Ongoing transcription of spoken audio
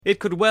It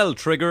could well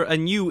trigger a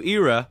new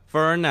era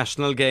for our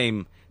national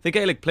game. The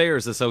Gaelic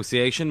Players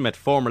Association met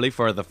formally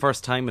for the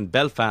first time in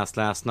Belfast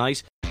last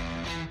night.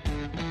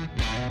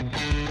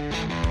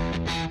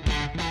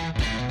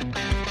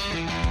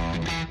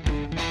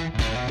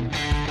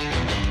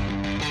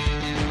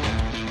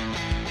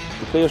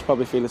 Players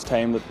probably feel it's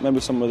time that maybe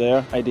some of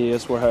their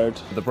ideas were heard.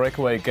 The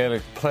breakaway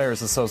Gaelic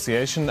Players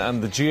Association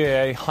and the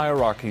GAA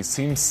hierarchy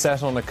seem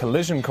set on a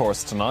collision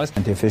course tonight.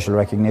 The official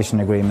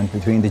recognition agreement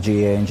between the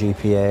GAA and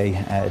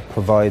GPA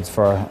provides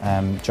for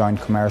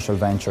joint commercial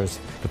ventures.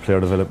 The player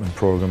development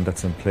programme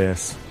that's in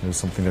place is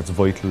something that's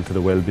vital to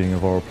the well-being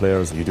of our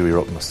players. You do your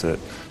utmost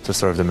to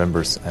serve the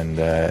members, and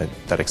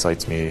that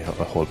excites me a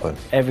whole bunch.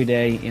 Every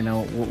day,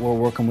 we're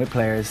working with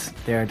players.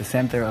 They're the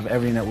centre of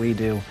everything that we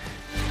do.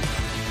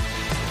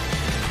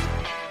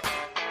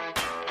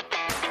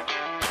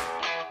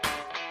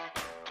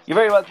 You're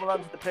very welcome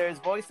on to The Players'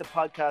 Voice, a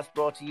podcast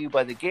brought to you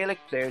by the Gaelic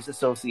Players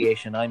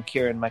Association. I'm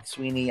Kieran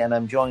McSweeney, and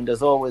I'm joined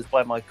as always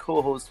by my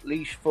co-host,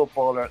 Laois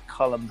footballer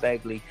Colin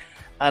Begley.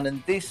 And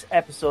in this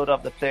episode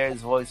of The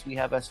Players' Voice, we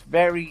have a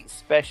very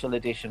special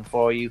edition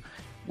for you.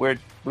 We're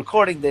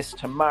recording this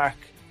to mark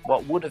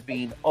what would have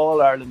been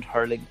All-Ireland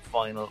hurling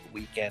final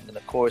weekend. And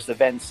of course,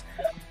 events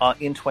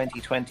in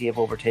 2020 have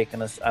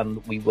overtaken us,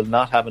 and we will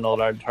not have an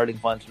All-Ireland hurling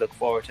final to look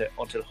forward to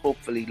until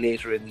hopefully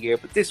later in the year.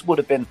 But this would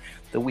have been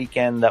the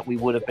weekend that we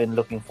would have been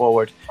looking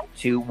forward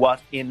to,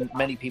 what in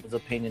many people's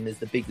opinion is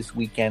the biggest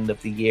weekend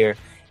of the year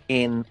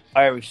in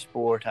Irish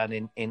sport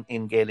and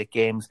in Gaelic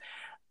games.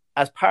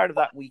 As part of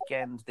that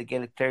weekend, the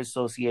Gaelic Players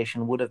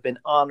Association would have been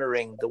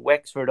honouring the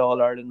Wexford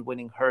All-Ireland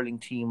winning hurling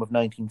team of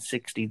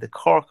 1960, the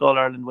Cork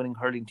All-Ireland winning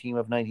hurling team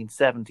of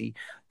 1970,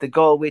 the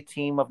Galway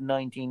team of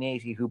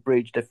 1980, who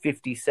bridged a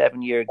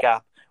 57-year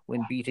gap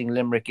when beating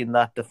Limerick in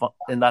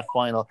that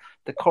final,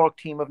 the Cork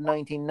team of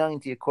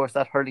 1990, of course,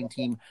 that hurling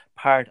team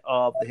part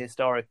of the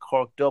historic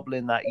Cork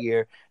Dublin that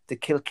year, the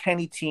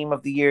Kilkenny team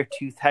of the year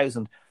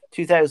 2000,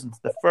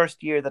 the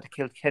first year that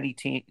the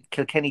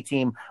Kilkenny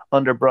team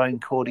under Brian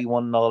Cody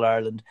won an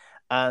All-Ireland,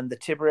 and the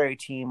Tipperary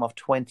team of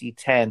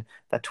 2010,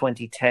 that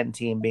 2010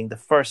 team being the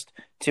first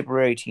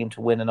Tipperary team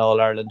to win an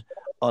All-Ireland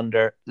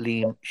under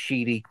Liam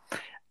Sheedy.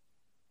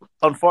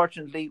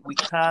 Unfortunately, we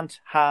can't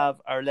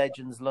have our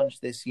Legends lunch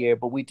this year,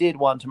 but we did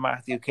want to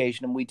mark the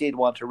occasion and we did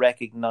want to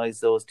recognise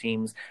those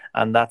teams,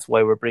 and that's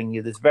why we're bringing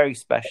you this very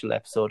special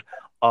episode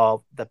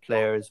of The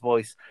Players'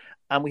 Voice.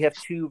 And we have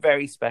two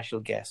very special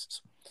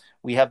guests.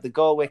 We have the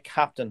Galway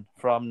captain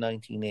from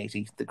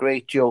 1980, the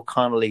great Joe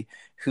Connolly,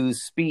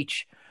 whose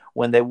speech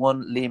when they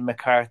won Liam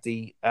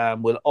McCarthy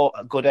will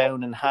go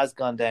down and has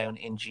gone down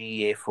in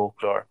GAA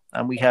folklore.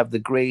 And we have the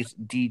great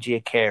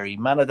DJ Carey,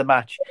 man of the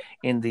match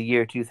in the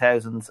year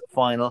 2000's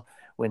final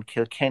when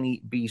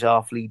Kilkenny beat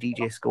Offaly.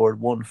 DJ scored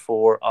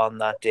 1-4 on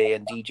that day,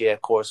 and DJ,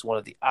 of course, one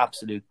of the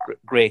absolute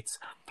greats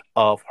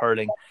of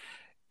hurling.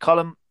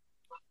 Colin,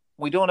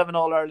 we don't have an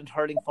All-Ireland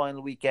hurling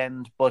final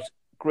weekend, but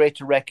great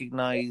to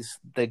recognise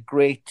the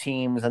great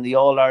teams and the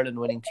All-Ireland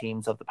winning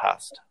teams of the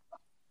past.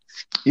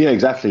 Yeah,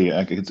 exactly.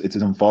 It's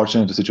an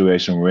unfortunate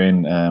situation we're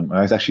in.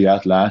 I was actually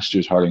at last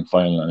year's hurling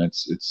final, and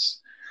it's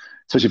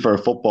especially for a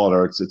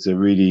footballer, it's a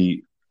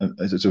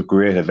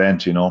great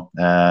event,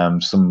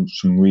 some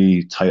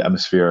really tight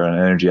atmosphere and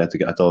energy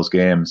at those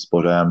games.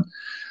 But and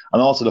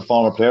also the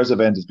former players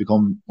event has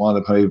become one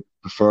of the probably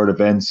preferred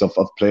events of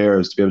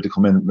players to be able to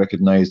come in and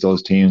recognise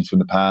those teams from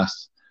the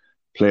past,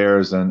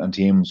 players and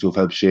teams who've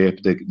helped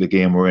shape the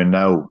game we're in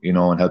now,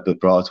 and helped it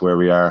brought us to where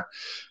we are.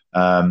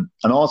 And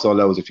also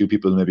allows a few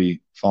people, maybe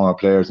former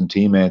players and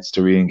teammates,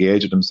 to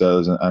re-engage with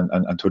themselves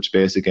and touch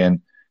base again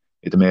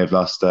if they may have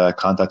lost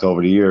contact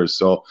over the years.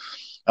 So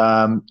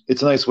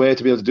it's a nice way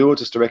to be able to do it,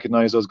 just to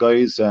recognise those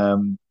guys,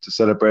 to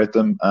celebrate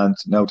them, and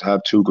now to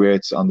have two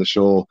greats on the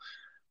show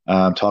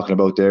talking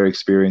about their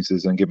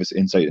experiences and give us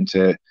insight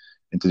into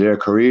their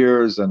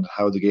careers and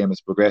how the game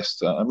has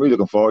progressed. I'm really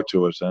looking forward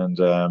to it,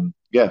 and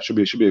it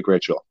should be a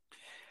great show.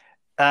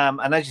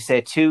 And as you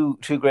say, two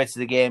greats of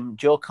the game.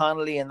 Joe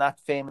Connolly in that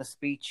famous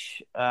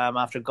speech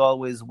after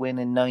Galway's win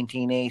in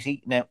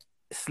 1980. Now,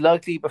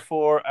 slightly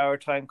before our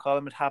time,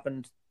 Colin, it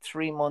happened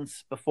 3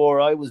 months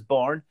before I was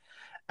born.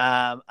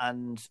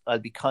 And I'll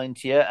be kind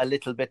to you, a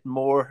little bit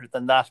more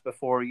than that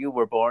before you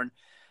were born.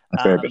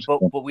 But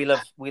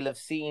we'll have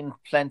seen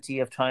plenty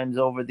of times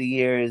over the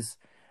years,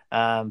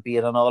 be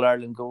it an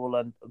All-Ireland goal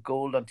on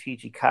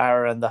TG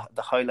Carr and the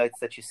highlights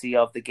that you see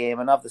of the game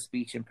and of the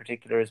speech in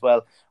particular as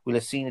well. We'll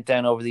have seen it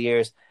down over the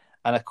years.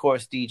 And of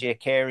course, DJ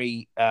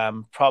Carey,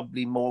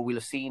 probably more. We'll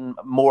have seen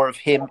more of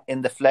him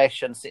in the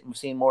flesh and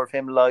seen more of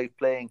him live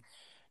playing.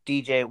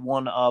 DJ,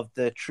 one of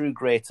the true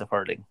greats of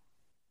hurling.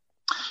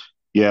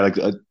 Yeah,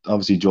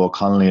 obviously Joe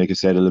Connolly, like I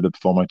said, a little bit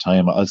before my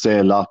time. I'll say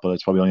a lot, but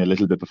it's probably only a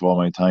little bit before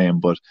my time.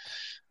 But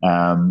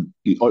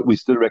we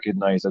still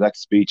recognise that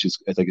speech is,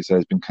 like I said,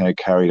 has been kind of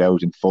carried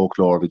out in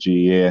folklore of the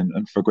GAA,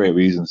 and for great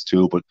reasons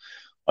too. But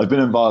I've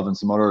been involved in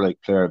some other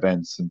player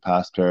events and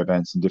past player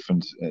events and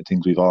different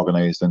things we've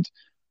organised, and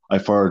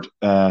I've heard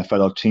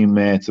fellow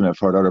teammates and I've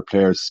heard other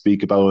players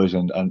speak about it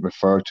and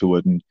refer to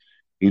it, and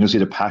you can see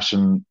the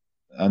passion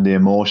and the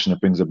emotion it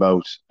brings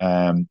about.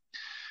 And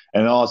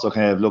it also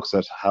kind of looks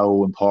at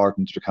how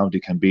important the county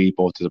can be,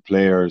 both to the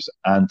players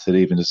and to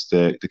even just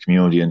the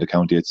community and the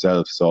county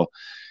itself. So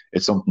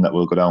it's something that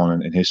will go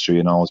down in history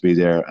and always be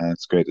there, and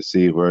it's great to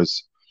see.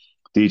 Whereas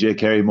DJ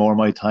Carey, more of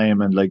my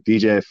time, and like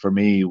DJ for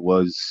me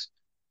was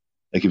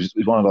like he was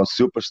one of those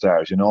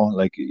superstars, you know.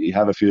 Like you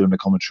have a few of them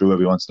coming through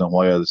every once in a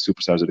while, the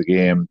superstars of the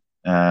game.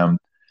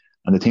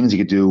 And the things he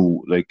could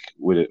do, like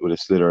with a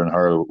sliotar and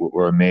hurl,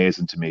 were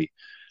amazing to me.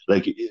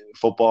 Like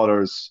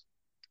footballers,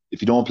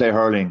 if you don't play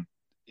hurling,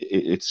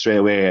 it straight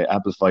away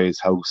amplifies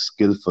how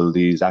skillful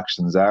these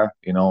actions are.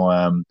 You know,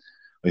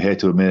 I hate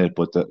to admit it,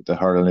 but the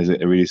hurling is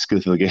a really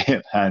skillful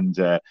game, and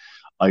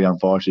I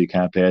unfortunately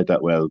can't play it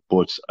that well.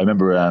 But I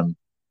remember, I think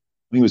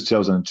it was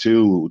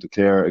 2002,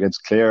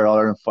 against Clare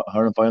All-Ireland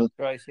hurling final.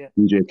 Right, yeah.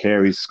 DJ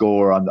Carey's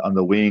score on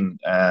the wing.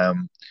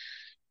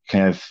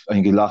 Kind of, I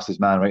think he lost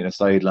his man right in the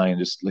sideline,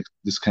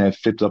 just kind of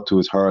flipped up to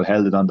his hurl,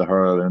 held it on the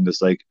hurl, and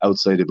just like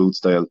outside the boot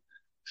style,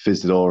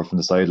 fizzed it over from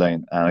the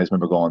sideline. And I just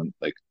remember going,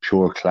 like,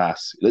 pure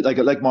class,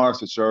 like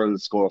Morris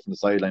Fitzgerald's score from the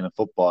sideline in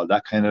football,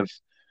 that kind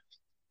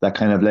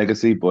of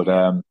legacy. But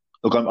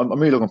look, I'm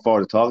really looking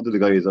forward to talking to the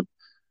guys.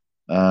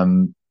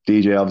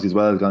 DJ obviously as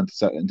well has gone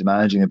into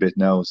managing a bit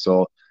now,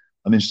 so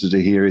I'm interested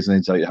to hear his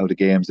insight, how the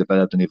game's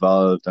developed and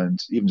evolved,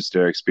 and even just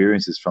their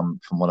experiences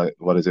from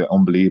what is an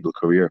unbelievable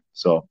career.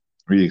 So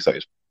really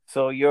excited.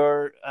 So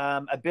your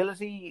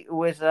ability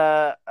with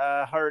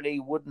hurley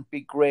wouldn't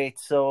be great.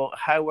 So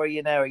how are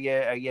you now? Are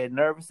you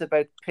nervous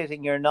about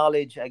pitting your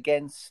knowledge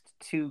against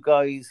two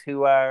guys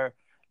who are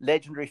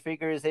legendary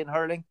figures in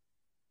hurling?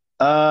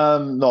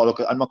 No, look,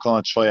 I'm not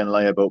going to try and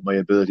lie about my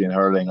ability in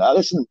hurling.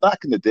 Listen, back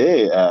in the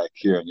day,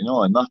 Kieran, you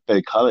know, in not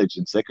played college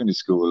and secondary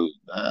school,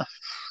 I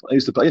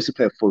used to play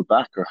full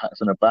back or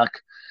centre back.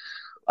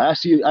 I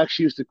actually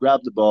used to grab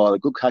the ball, a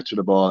good catch of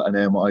the ball, and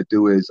then what I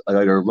do is I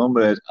either run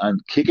with it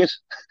and kick it,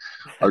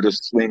 or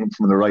just swing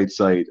from the right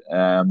side.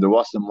 There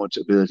wasn't much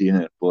ability in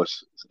it, but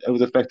it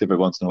was effective every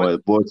once in a while.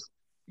 But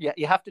yeah,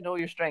 you have to know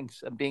your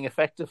strengths, and being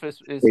effective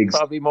is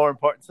probably more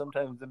important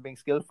sometimes than being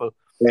skillful.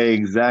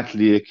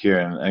 Exactly it,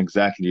 Kieran.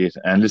 Exactly it.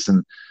 And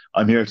listen,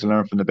 I'm here to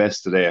learn from the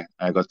best today.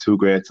 I got two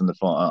greats on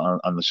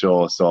the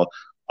show, so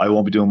I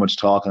won't be doing much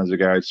talking as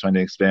regards trying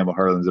to explain what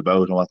hurling's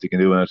about and what they can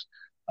do in it.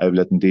 I've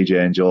let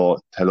DJ and Joe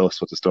tell us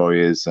what the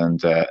story is,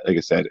 and like I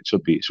said, it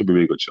should be a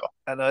really good show.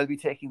 And I'll be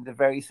taking the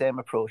very same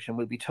approach, and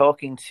we'll be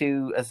talking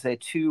to, as I say,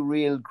 two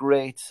real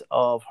greats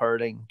of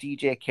hurling,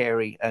 DJ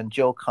Carey and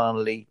Joe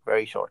Connolly,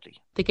 very shortly.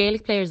 The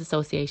Gaelic Players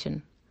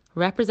Association,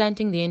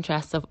 representing the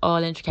interests of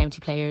all inter-county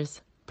players,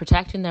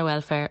 protecting their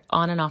welfare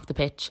on and off the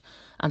pitch,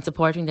 and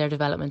supporting their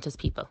development as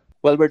people.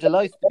 Well, we're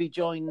delighted to be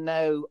joined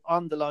now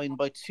on the line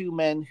by two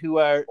men who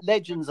are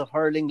legends of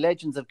hurling,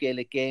 legends of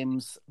Gaelic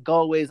games.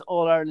 Galway's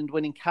All-Ireland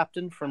winning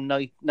captain from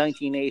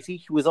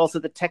 1980, who was also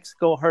the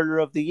Texaco Hurler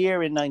of the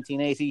Year in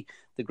 1980,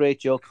 the great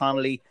Joe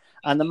Connolly,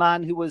 and the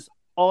man who was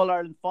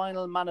All-Ireland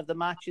final man of the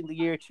match in the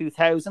year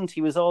 2000.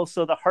 He was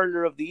also the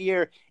Hurler of the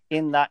Year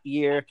in that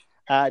year,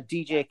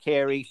 DJ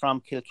Carey from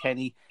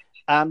Kilkenny.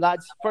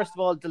 Lads, first of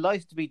all,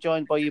 delighted to be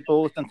joined by you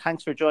both, and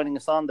thanks for joining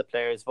us on The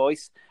Player's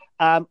Voice.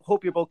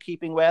 Hope you're both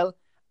keeping well.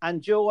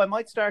 And Joe, I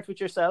might start with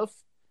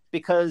yourself,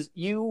 because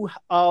you,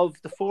 of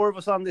the four of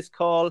us on this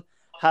call,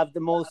 have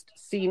the most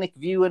scenic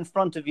view in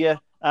front of you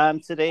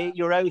today.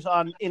 You're out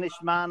on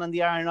Inishmaan and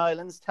the Aran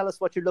Islands. Tell us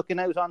what you're looking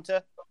out onto.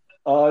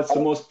 It's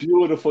the most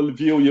beautiful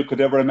view you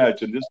could ever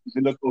imagine. Just if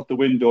you look out the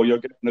window, you're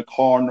getting a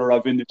corner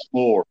of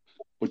Inishmore,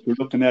 but you're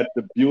looking at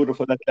the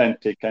beautiful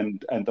Atlantic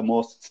and the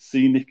most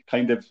scenic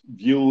kind of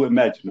view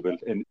imaginable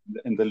in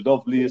the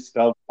loveliest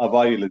of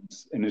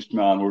islands in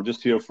Inishmaan. We're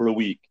just here for a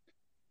week.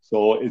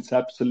 So it's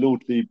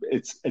absolutely,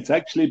 it's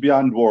actually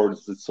beyond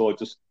words. It's so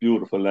just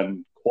beautiful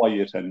and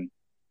quiet and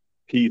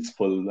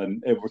peaceful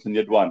and everything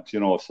you'd want, you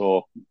know.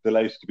 So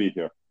delighted to be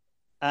here.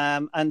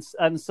 And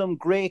some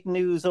great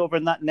news over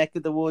in that neck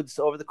of the woods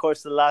over the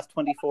course of the last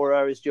 24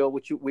 hours, Joe,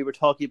 which we were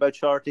talking about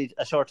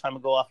a short time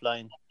ago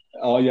offline.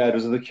 Oh yeah,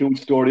 there's a cute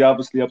story,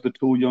 obviously, of the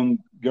two young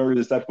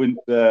girls that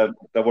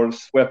were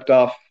swept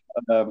off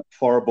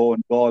Forbo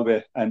and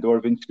Galway, and they were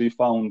eventually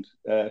found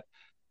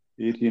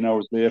 18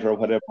 hours later or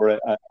whatever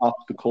off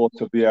the coast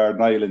of the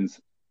Aran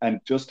Islands. And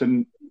just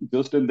in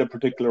the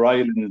particular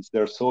islands,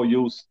 they're so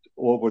used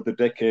over the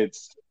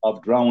decades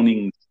of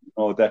drowning, you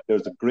know, that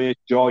there's a great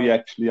joy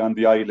actually on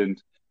the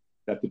island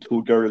that the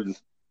two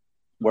girls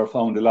were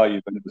found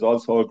alive. And it was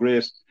also a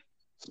great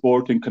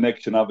sporting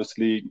connection,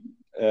 obviously.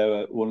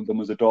 One of them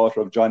was a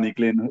daughter of Johnny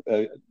Glynn,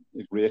 a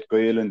great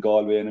Gael in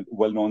Galway and a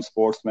well-known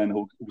sportsman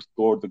who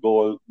scored the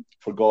goal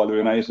for Galway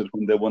United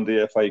when they won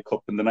the FI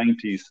Cup in the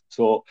 90s.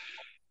 So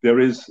there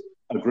is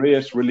a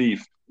great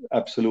relief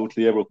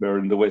absolutely everywhere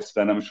in the West,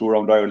 and I'm sure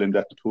around Ireland,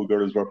 that the two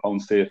girls were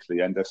found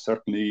safely, and there's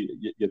certainly,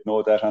 you'd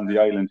know that on the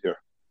island here.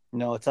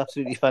 No, it's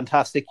absolutely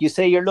fantastic. You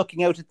say you're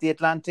looking out at the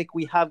Atlantic.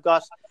 We have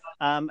got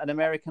an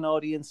American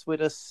audience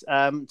with us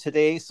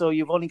today, so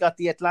you've only got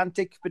the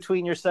Atlantic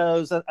between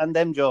yourselves and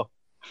them, Joe.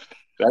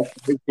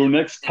 That's your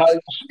next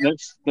parish.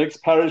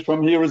 Next parish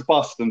from here is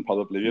Boston,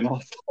 probably. So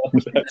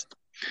that's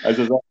as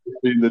has always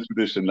been the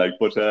tradition.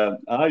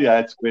 Yeah,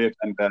 it's great,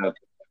 and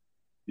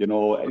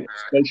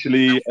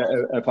especially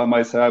if I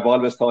might say, I've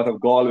always thought of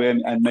Galway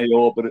and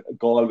Mayo, but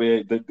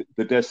Galway,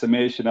 the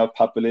decimation of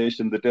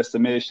population, the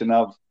decimation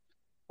of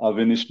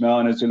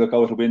Inishmaan, as you look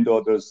out a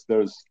window, there's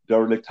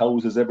derelict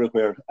houses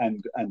everywhere,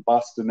 and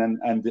Boston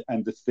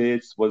and the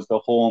States was the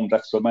home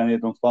that so many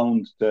of them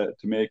found to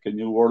make a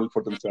new world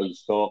for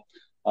themselves. So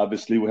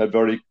obviously we have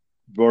very,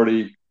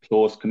 very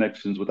close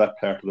connections with that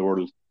part of the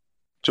world.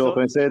 Joe,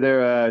 can I say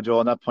there, Joe,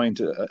 on that point,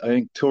 I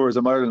think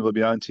Tourism Ireland will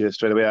be on to you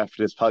straight away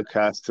after this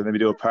podcast and maybe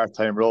do a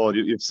part-time role.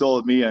 You've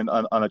sold me on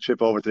a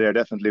trip over to there,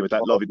 definitely, with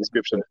that lovely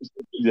description.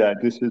 Yeah,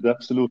 this is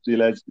absolutely,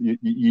 lads.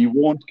 You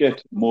won't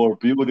get more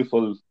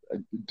beautiful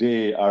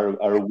day or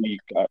a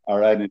week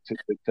or anything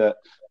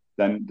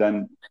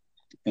than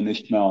in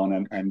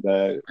Ishmael. And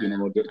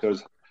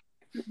there's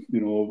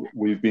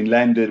we've been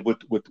landed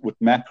with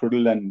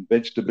mackerel and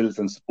vegetables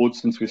and spud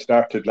since we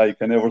started,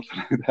 and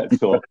everything like that.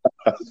 So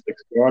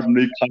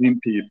extraordinary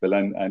kind people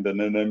and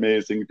an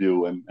amazing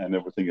view and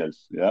everything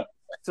else. Yeah.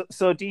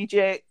 So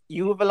DJ,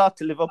 you have a lot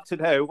to live up to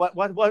now.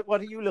 What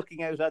are you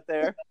looking out at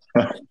there?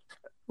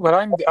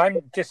 Well,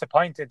 I'm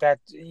disappointed that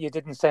you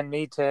didn't send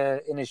me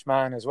to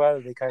Inishmaan as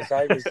well, because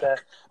I was.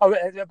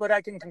 But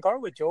I can concur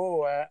with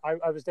Joe.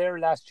 I was there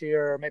last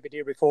year, maybe the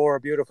year before. A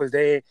beautiful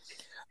day,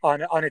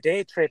 on a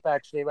day trip.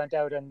 Actually, went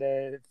out on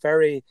the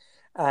ferry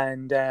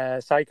and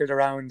cycled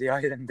around the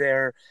island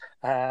there,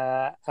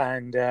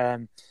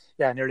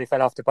 nearly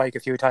fell off the bike a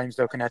few times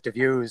looking at the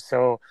views.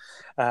 So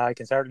I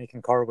can certainly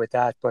concur with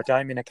that. But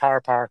I'm in a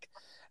car park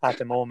at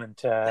the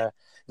moment,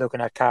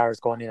 looking at cars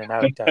going in and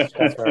out. That's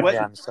where I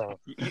am. So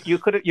you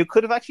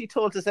could have actually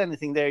told us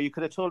anything there. You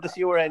could have told us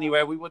you were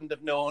anywhere. We wouldn't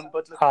have known.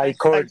 But look, I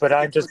could, but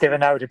I'm just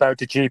giving out about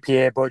the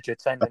GPA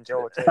budget, sending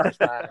Joe to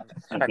Englishman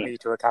and me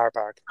to a car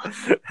park.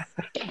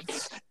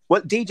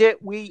 Well, DJ,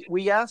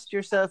 we asked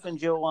yourself and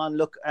Joe on,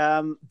 look,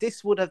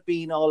 this would have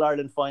been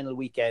All-Ireland final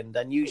weekend,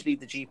 and usually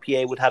the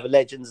GPA would have a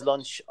Legends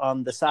lunch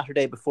on the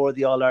Saturday before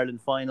the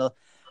All-Ireland final,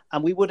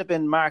 and we would have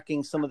been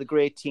marking some of the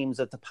great teams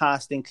of the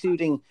past,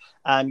 including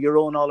your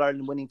own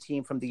All-Ireland winning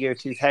team from the year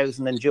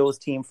 2000 and Joe's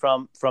team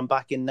from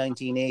back in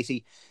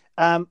 1980.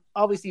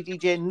 Obviously,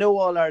 DJ, no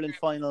All-Ireland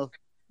final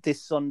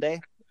this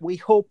Sunday. We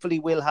hopefully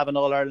will have an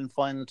All-Ireland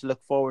final to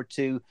look forward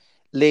to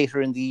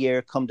later in the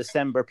year, come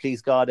December,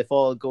 please God, if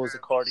all goes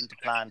according to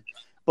plan.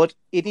 But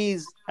it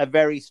is a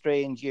very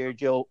strange year,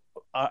 Joe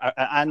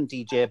and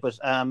DJ, but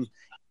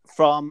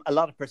from a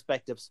lot of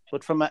perspectives.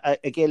 But from a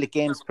Gaelic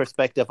Games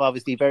perspective,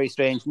 obviously very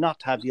strange not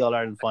to have the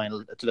All-Ireland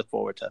final to look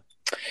forward to.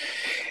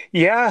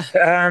 Yeah,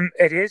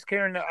 it is,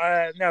 Kieran.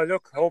 Now,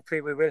 look,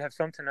 hopefully we will have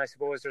something. I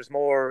suppose there's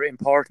more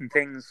important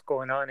things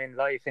going on in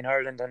life in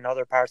Ireland and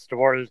other parts of the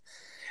world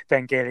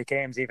than Gaelic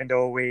Games, even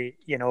though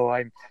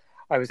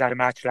I was at a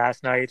match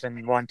last night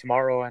and one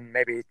tonight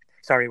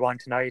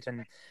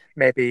and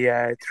maybe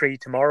 3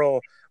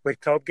 tomorrow with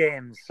club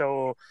games.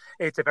 So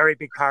it's a very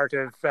big part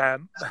of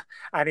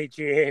any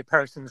GAA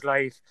person's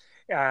life,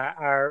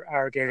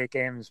 our Gaelic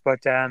Games.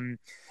 But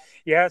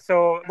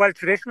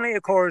traditionally,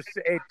 of course,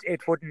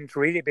 it wouldn't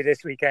really be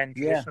this weekend.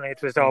 Traditionally,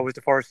 it was always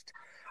the first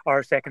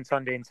or second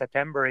Sunday in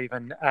September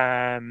even.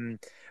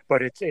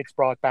 But it's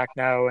brought back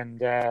now,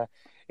 and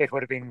it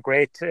would have been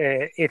great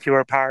if you were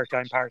I'm part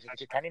of the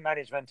Kilkenny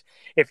management.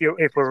 If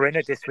we're in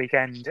it this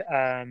weekend,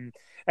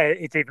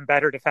 it's even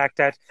better the fact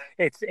that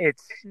it's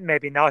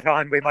maybe not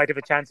on. We might have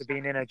a chance of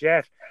being in a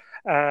jet.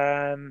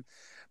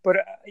 But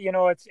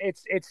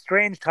it's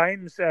strange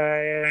times.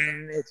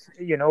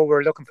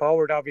 We're looking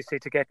forward, obviously,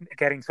 to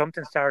getting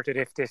something started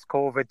if this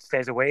COVID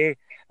stays away.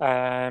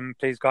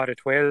 Please God,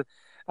 it will.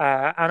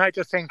 And I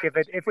just think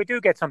if we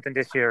do get something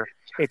this year,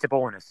 it's a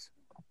bonus.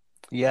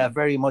 Yeah,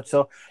 very much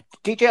so.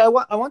 DJ,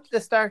 I wanted to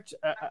start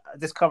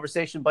this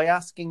conversation by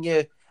asking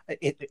you,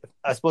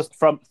 I suppose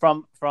from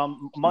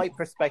my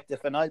perspective,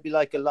 and I'll be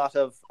like a lot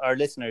of our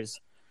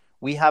listeners,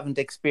 we haven't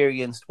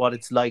experienced what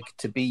it's like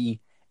to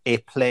be a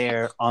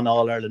player on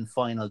All-Ireland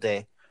final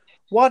day.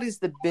 What is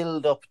the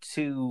build-up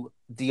to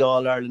the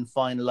All-Ireland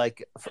final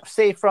like?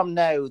 Say from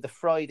now, the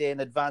Friday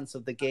in advance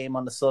of the game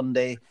on the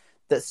Sunday,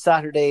 the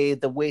Saturday,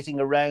 the waiting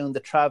around,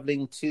 the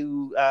travelling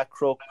to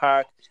Croke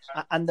Park,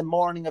 and the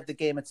morning of the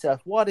game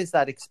itself. What is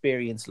that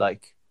experience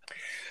like?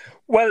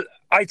 Well,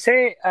 I'd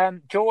say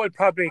Joe will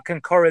probably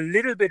concur a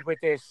little bit with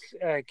this,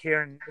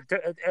 Kieran.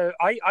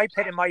 I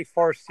played in my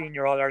first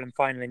senior All-Ireland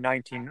final in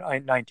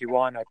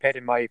 1991. I played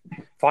in my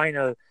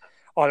final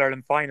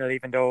All-Ireland final,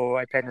 even though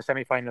I played in the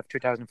semi-final of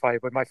 2005.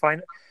 But my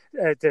final,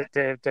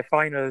 the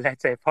final,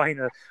 let's say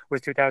final,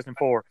 was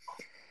 2004.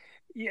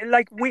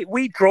 Like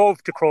we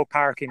drove to Croke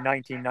Park in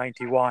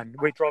 1991.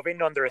 We drove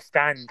in under a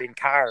stand in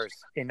cars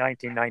in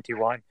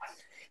 1991.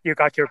 You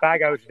got your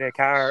bag out of the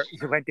car.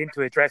 You went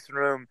into a dressing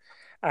room.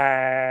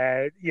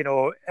 There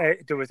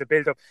was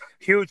a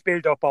huge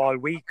build-up all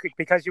week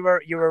because you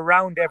were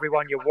around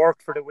everyone. You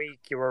worked for the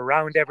week. You were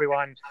around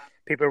everyone.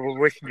 People were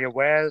wishing you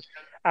well.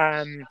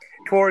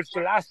 Towards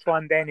the last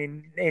one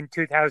then in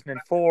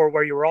 2004,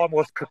 where you were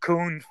almost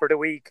cocooned for the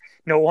week,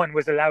 no one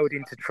was allowed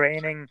into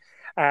training.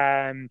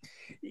 In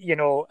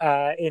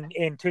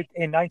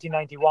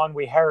 1991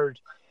 we heard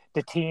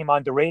the team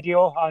on the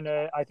radio on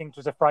I think it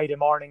was a Friday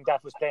morning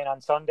that was playing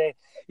on Sunday.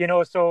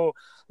 So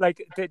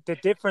like the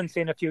difference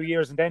in a few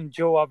years, and then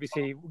Joe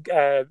obviously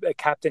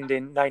captained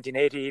in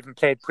 1980, even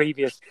played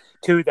previous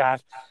to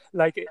that.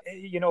 Like,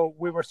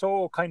 we were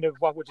so kind of,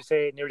 what would you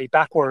say, nearly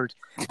backward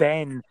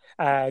then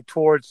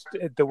towards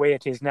the way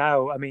it is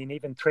now. I mean,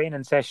 even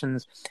training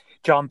sessions,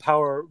 John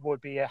Power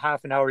would be a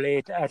half an hour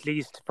late at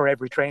least for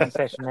every training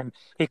session, and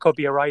he could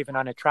be arriving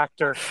on a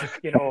tractor.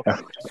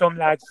 Some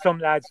lads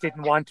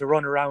didn't want to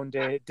run around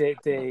the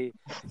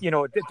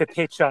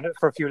pitch on it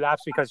for a few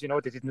laps because they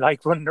didn't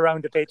like running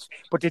around the pitch,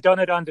 but they done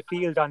it on the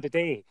field on the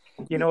day.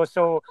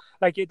 So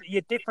like you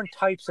had different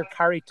types of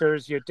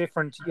characters. You had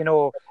different.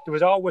 There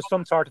was always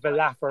some sort of a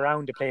laugh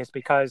around the place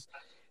because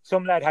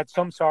some lad had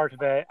some sort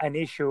of an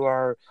issue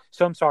or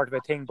some sort of a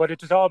thing, but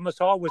it was almost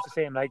always the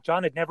same. Like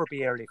John would never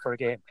be early for a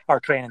game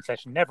or training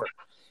session, never.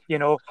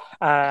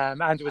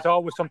 And there was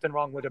always something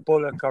wrong with a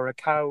bullock or a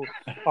cow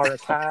or a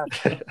calf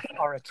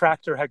or a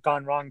tractor had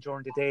gone wrong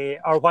during the day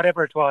or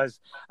whatever it was,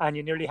 and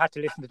you nearly had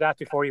to listen to that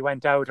before you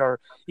went out.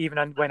 Or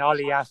even when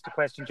Ollie asked the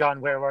question,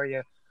 John, where were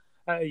you?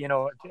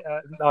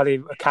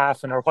 Ollie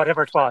calfing or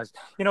whatever it was.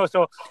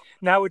 So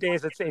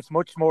nowadays it's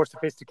much more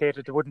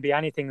sophisticated. There wouldn't be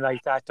anything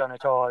like that done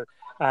at all.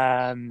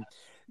 Asking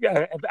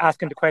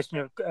the question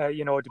of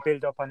the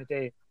build up on a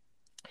day,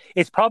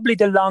 it's probably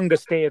the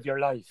longest day of your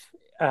life.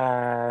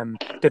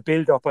 The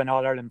build up on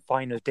All Ireland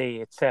final day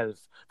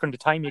itself, from the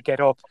time you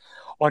get up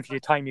until the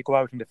time you go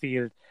out in the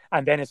field,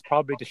 and then it's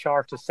probably the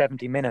shortest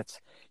 70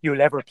 minutes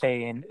you'll ever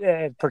play in,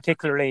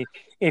 particularly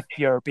if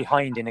you're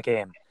behind in a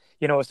game.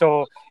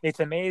 So it's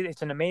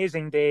an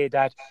amazing day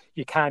that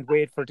you can't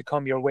wait for it to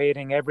come. You're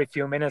waiting every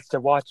few minutes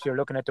to watch. You're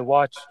looking at the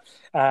watch.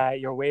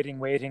 You're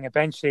waiting.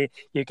 Eventually,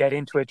 you get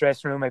into a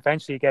dressing room.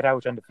 Eventually, you get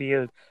out on the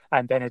field,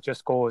 and then it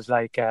just goes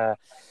like, it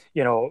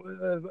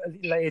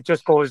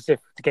just goes if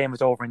the game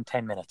was over in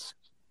 10 minutes.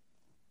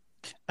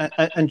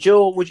 And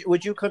Joe,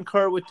 would you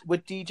concur with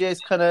DJ's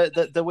kind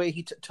of the way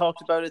he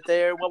talked about it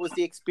there? What was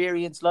the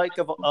experience like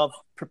of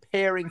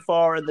preparing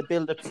for and the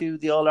build up to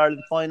the All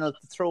Ireland final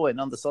to throw in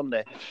on the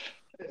Sunday?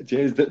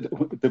 Jeez,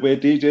 the way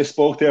DJ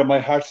spoke there, my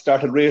heart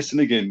started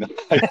racing again.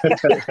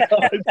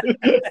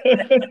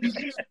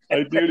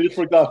 I'd nearly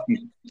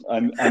forgotten.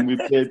 And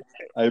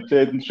I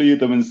played in three of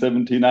them in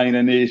 79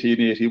 and 80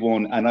 and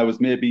 81, and I was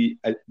maybe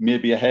a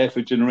half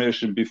a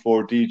generation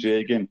before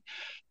DJ again.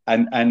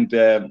 And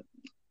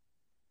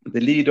the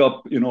lead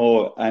up,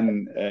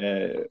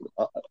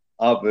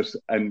 of it,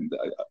 and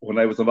when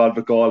I was involved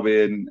with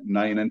Galway in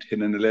 9 and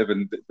 10 and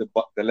 11,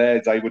 the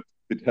lads, I would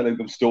be telling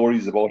them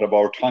stories of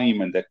our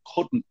time, and they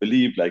couldn't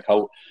believe like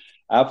how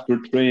after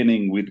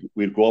training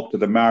we'd go up to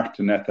the Mart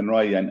in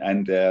Athenry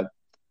and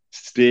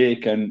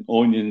steak and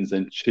onions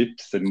and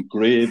chips and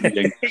gravy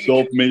and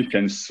soap milk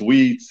and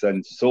sweets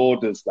and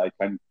sodas, like,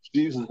 and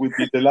Jesus, we'd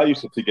be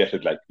delighted to get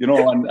it, like,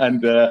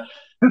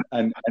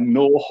 and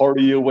no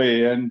hurry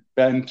away and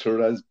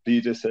banter, as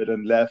Peter said,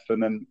 and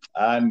laughing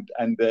and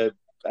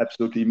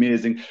absolutely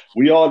amazing.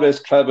 We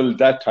always travelled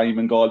that time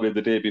in Galway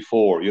the day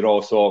before,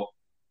 so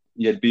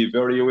you'd be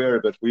very aware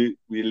of it. We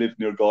lived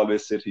near Galway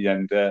City,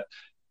 and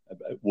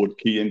Wood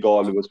Quay in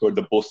Galway was where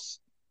the bus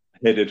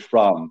headed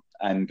from,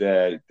 and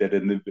there'd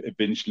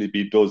eventually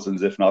be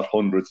dozens, if not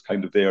hundreds,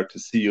 kind of there to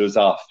see us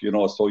off,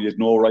 so you'd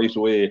know right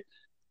away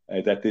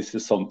that this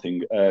is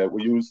something.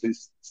 We usually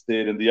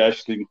stayed in the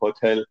Ashling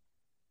Hotel.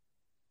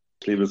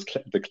 It was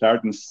the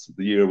Clarence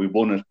the year we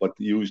won it, but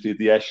usually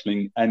the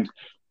Ashling, and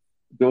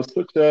there was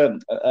such a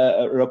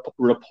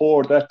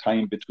rapport that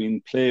time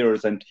between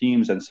players and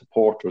teams and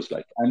supporters,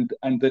 like, and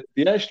the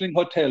Ashling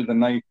Hotel the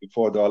night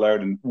before the All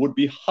Ireland would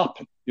be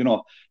hopping,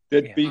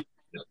 there'd be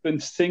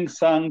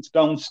sing-songs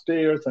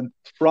downstairs and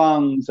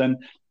throngs, and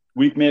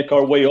we'd make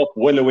our way up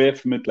well away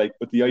from it, like,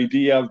 but the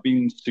idea of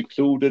being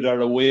secluded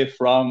or away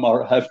from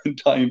or having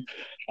time,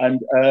 and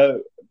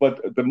but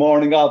the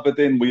morning of it,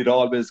 then we'd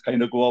always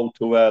kind of go out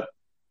to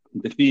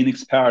the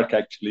Phoenix Park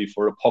actually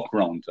for a puck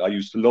round. I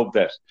used to love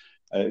that.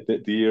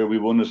 The year we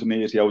won it in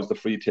 80, I was the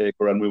free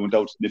taker, and we went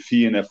out to the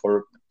Fianna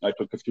I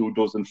took a few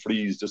dozen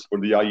frees just for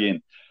the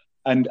eye-in.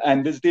 And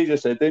as DJ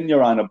said, then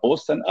you're on a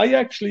bus, and I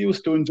actually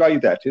used to enjoy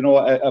that.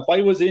 If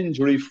I was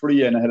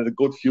injury-free and I had a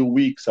good few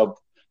weeks of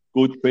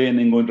good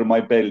training under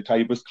my belt,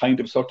 I was kind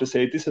of sort of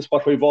say, this is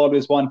what we've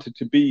always wanted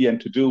to be and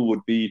to do,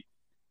 would be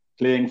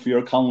playing for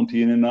your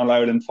county in an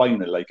All-Ireland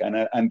final. Like,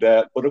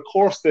 but of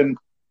course then,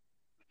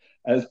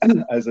 as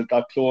it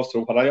got closer,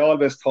 what I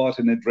always thought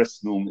in a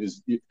dressing room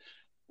is,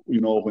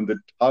 when the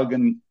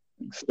togging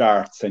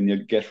starts and you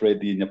get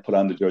ready and you put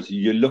on the jersey,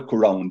 you look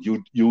around,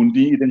 you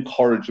need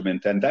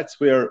encouragement, and that's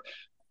where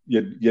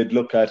you'd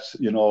look at,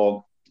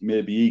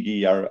 maybe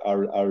Iggy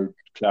or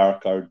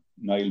Clark or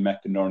Niall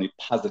McInerney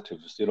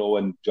positives,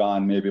 and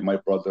John, maybe my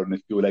brother, and a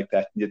few like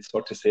that. And you'd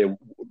start to say,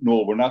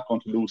 no, we're not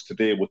going to lose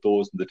today with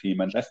those in the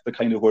team. And that's the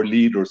kind of where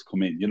leaders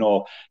come in.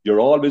 You're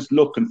always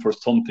looking for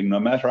something, no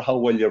matter how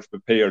well you're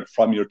prepared,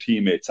 from your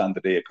teammates on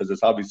the day, because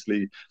it's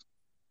obviously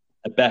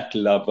a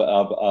battle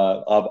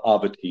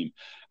of a team.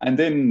 And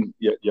then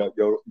you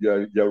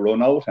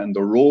run out, and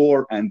the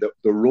roar, and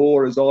the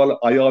roar is all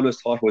I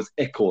always thought was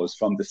echoes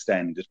from the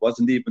stand. It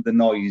wasn't even the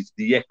noise.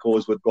 The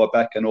echoes would go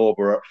back and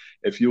over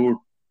if your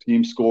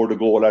team scored a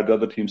goal or the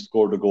other team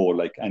scored a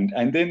goal.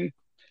 And then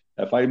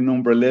if I'm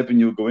number 11,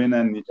 you go in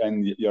and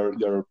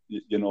the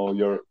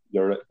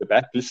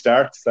battle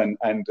starts, and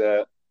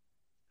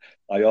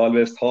I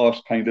always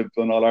thought kind of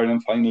an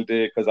All-Ireland final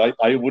day, because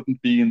I wouldn't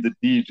be in the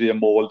DJ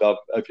mould of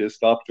if you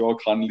stop Joe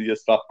Connolly, you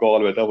stop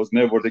Galway. That was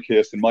never the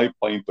case in my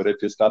point, but if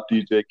you stop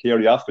DJ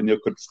Carey often, you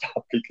could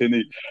stop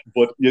Kilkenny.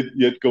 But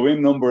you'd go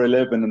in number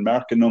 11 and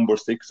mark a number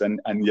 6, and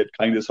you'd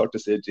kind of sort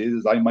of say,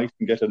 Jesus, I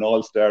mightn't get an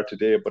All-Star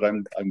today, but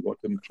I'm going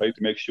to try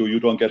to make sure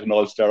you don't get an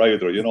All-Star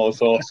either,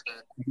 So,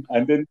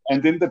 and then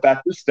the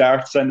battle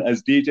starts, and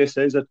as DJ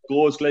says, it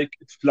goes like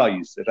it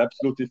flies. It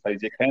absolutely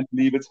flies. You can't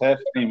believe it's half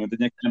time, and then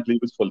you can't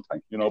believe it's full time.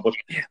 But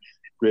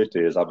great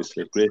days,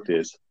 obviously, great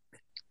days.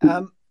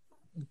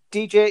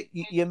 DJ,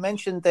 you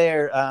mentioned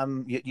there,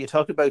 you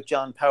talked about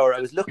John Power.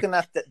 I was looking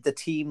at the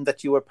team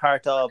that you were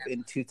part of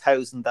in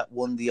 2000 that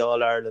won the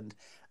All-Ireland,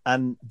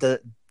 and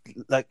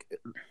like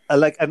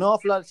an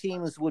awful lot of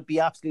teams would be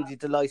absolutely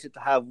delighted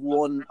to have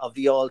one of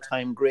the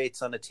all-time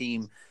greats on a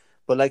team.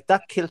 But like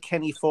that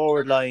Kilkenny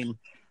forward line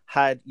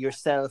had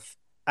yourself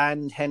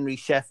and Henry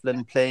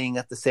Shefflin playing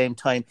at the same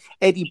time.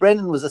 Eddie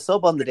Brennan was a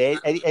sub on the day.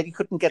 Eddie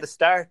couldn't get a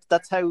start.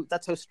 That's how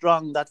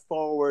strong that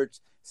forward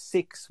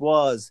 6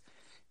 was.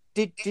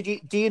 Do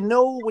you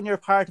know when you're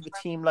part of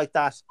a team like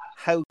that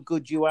how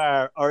good you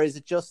are, or is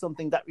it just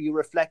something that you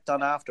reflect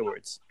on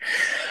afterwards?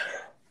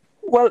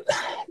 Well,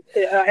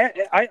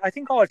 I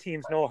think all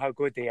teams know how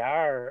good they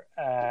are,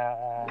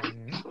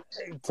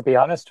 to be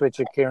honest with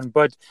you, Kieran.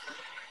 But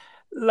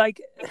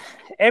like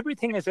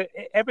everything is a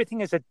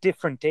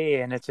different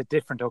day, and it's a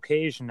different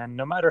occasion, and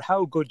no matter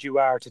how good you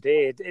are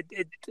today,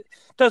 it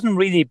doesn't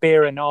really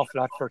bear an awful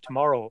lot for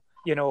tomorrow,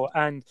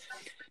 and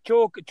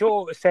Joe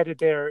said it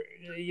there,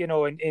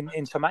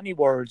 in so many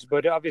words,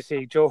 but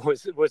obviously Joe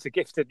was a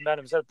gifted man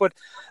himself. But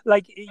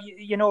like,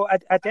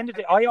 at the end of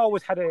the day, I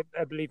always had a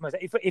belief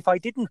myself. If I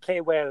didn't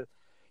play well,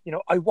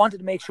 I wanted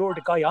to make sure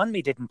the guy on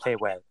me didn't play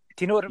well.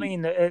 Do you know what I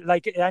mean?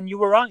 And you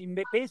were on,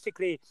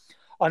 basically,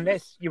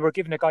 unless you were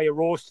giving a guy a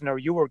roasting or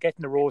you were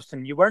getting a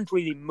roasting, you weren't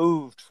really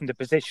moved from the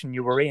position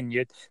you were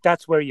in.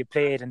 That's where you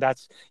played, and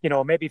that's,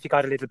 maybe if you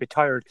got a little bit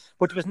tired.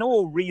 But there was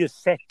no real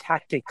set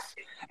tactics,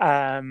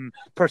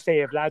 per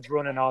se, of lads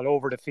running all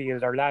over the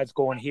field or lads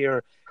going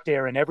here,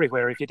 there and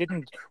everywhere. If you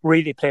didn't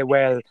really play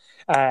well,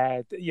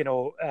 but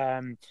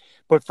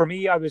for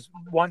me, I was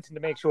wanting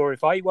to make sure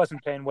if I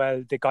wasn't playing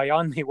well, the guy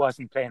on me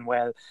wasn't playing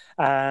well.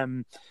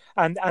 And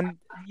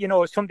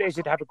some days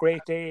you'd have a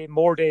great day,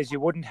 more days you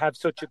wouldn't have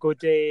such a good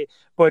day.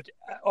 But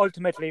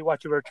ultimately,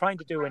 what you were trying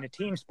to do in a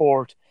team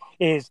sport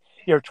is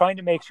you're trying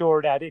to make sure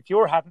that if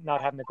you're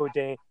not having a good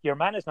day, your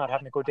man is not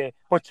having a good day,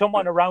 but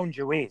someone around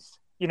you is.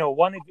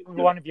 One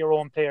of your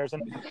own players.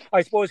 And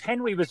I suppose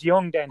Henry was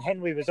young then.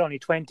 Henry was only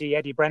 20.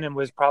 Eddie Brennan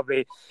was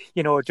probably,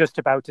 just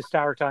about to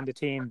start on the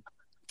team.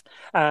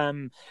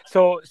 So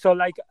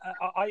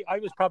I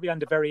was probably on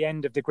the very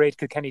end of the great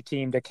Kilkenny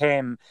team that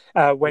came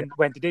when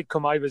they did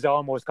come. I was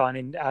almost gone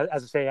in,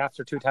 as I say,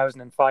 after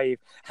 2005,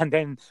 and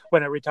then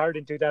when I retired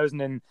in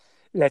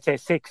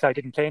 2006, I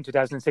didn't play in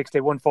 2006.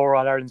 They won 4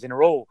 All-Irelands in a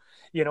row.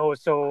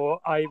 So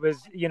I was,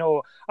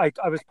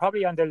 I was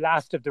probably on the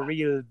last of the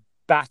real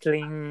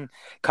battling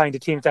kind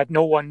of teams that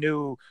no one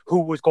knew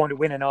who was going to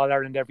win an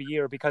All-Ireland every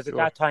year, because at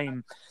that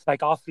time,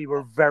 like Offaly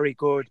were very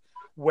good.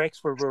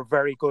 Wexford were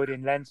very good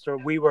in Leinster.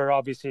 We were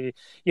obviously,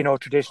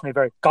 traditionally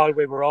very.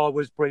 Galway were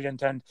always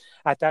brilliant, and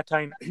at that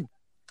time,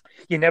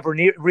 you never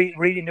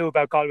really knew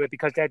about Galway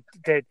because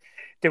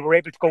they were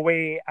able to go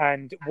away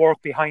and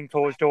work behind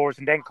closed doors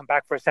and then come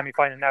back for a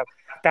semi-final. Now,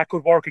 that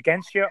could work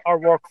against you or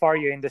work for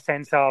you in the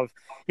sense of,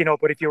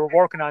 but if you were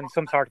working on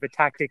some sort of a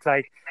tactic,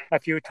 like a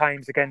few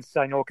times against,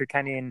 I know,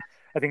 Kilkenny in,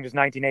 I think it was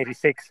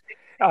 1986,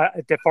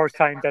 the first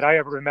time that I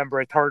ever remember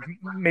a third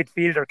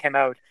midfielder came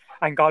out,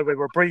 and Galway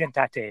were brilliant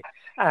that day.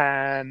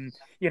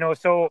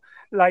 So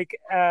like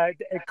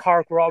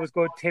Cork were always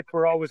good, Tip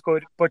were always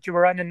good, but you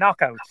were on a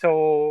knockout.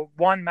 So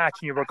one match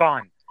and you were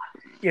gone.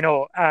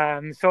 So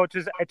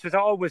it was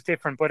always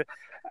different. But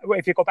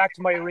if you go back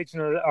to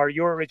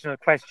your original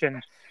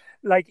question,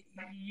 like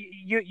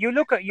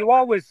you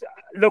always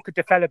look at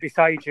the fella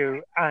beside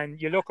you,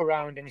 and you look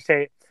around and you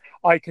say,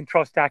 I can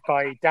trust that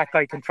guy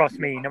can trust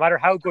me, no matter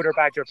how good or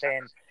bad you're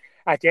playing.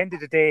 At the end of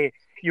the day,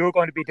 you're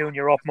going to be doing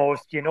your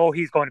utmost.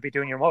 He's going to be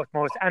doing your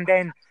utmost. And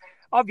then,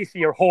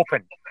 obviously, you're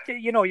hoping.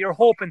 You're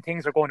hoping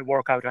things are going to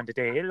work out on the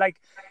day. Like,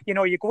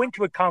 you go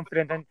into it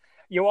confident, and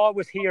you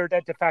always hear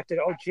that the fact that,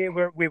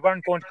 we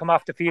weren't going to come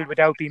off the field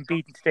without being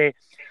beaten today.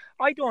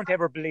 I don't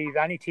ever believe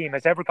any team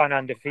has ever gone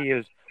on the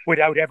field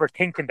without ever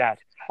thinking that.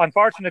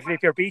 Unfortunately,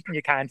 if you're beaten,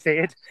 you can't say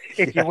it.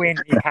 If you win,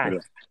 you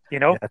can't. You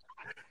know.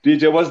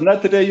 DJ, wasn't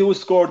that the day you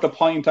scored the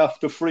point off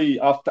the free,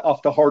 off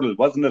the hurdle,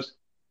 wasn't it?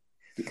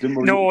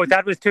 No,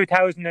 that was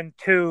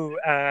 2002.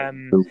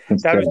 That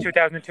was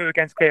 2002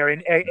 against Clare.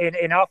 In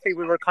Offaly,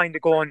 we were kind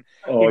of going.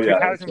 In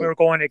 2000, we were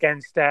going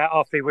against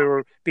Offaly. We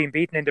were being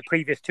beaten in the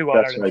previous two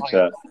All-Ireland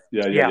finals.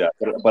 Yeah.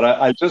 But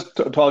I just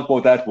talk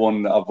about that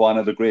one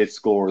of the great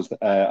scores.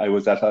 I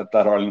was at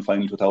that Ireland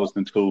final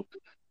 2002,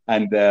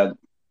 and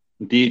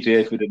DJ,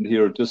 if you didn't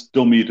hear, just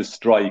dummied the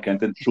strike and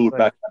then threw it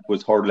back to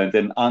his hurdle, and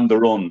then on the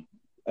run,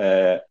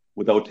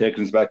 without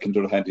taking his back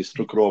into the hand, he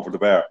struck it over the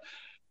bar.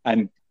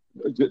 And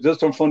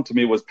just in front of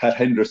me was Pat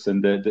Henderson,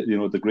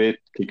 the great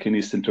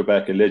Kilkenny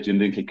centre-back, a legend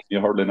in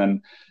Kilkenny hurling,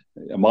 and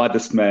a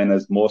modest man,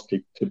 as most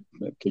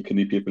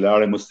Kilkenny people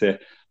are, I must say.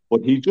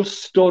 But he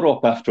just stood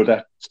up after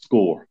that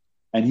score,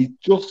 and he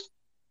just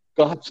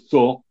got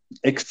so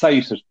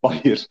excited by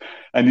it,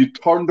 and he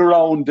turned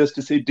around just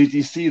to say, "Did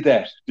you see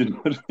that?" Do you know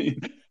what I mean?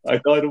 I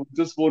thought it was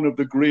just one of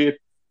the great,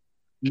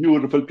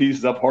 beautiful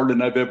pieces of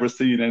hurling I've ever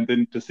seen, and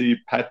then to see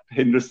Pat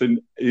Henderson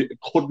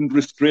couldn't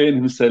restrain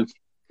himself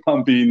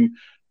from being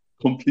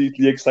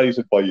completely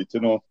excited by it,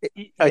 you know.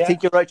 I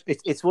think you're right.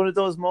 It's one of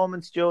those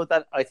moments, Joe,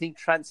 that I think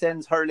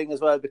transcends hurling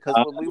as well, because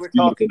when we were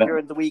talking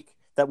during the week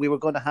that we were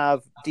going to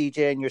have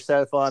DJ and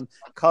yourself on,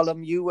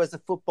 Colm, you as a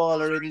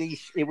footballer in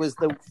Laois, it was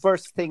the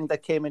first thing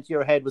that came into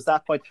your head was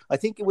that point. I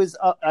think it was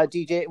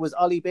DJ, it was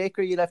Ollie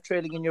Baker you left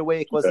trailing in your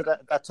wake, was it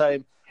at that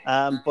time?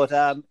 It was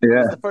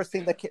the first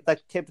thing that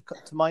came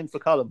to mind for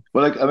Colm.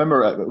 Well, I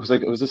remember it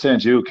was the same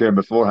to you, Kieran,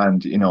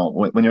 beforehand. You know,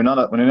 when you're not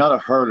a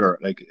hurler,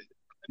 like,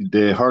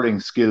 the hurling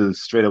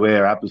skills straight away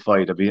are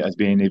amplified as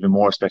being even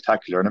more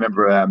spectacular. And I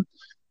remember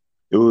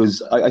it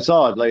was, I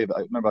saw it live.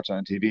 I remember watching it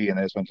on TV, and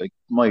I just went like,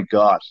 my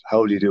God,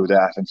 how do you do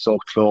that? And so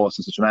close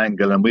and such an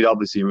angle. And we'd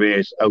obviously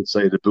rate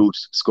outside the boot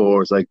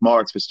scores, like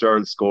Moritz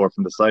Fitzgerald's score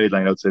from the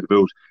sideline outside the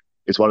boot.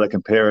 It's what I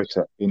compare it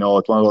to. You know,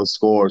 it's one of those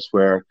scores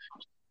where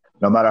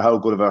no matter how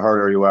good of a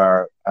hurler you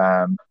are,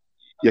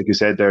 like you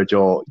said there,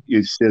 Joe,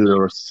 you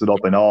still stood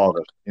up in awe of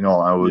it. You know,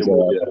 I was a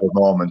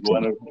moment.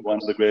 One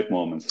of the great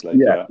moments. Like,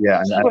 I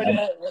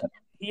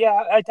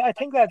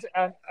think that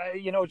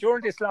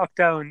during this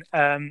lockdown,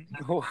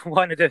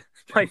 one of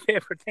my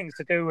favourite things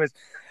to do was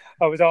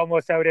I was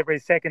almost out every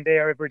second day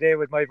or every day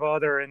with my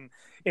father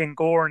in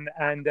Gorn,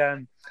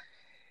 and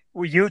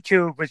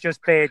YouTube was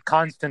just played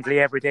constantly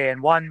every day, and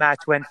one match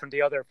went from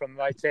the other, from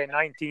I'd say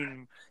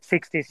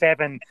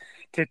 1967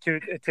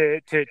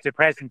 to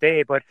present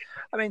day. But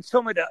I mean,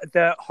 some of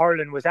the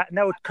hurling was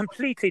now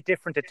completely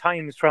different at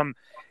times from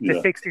the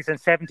 60s and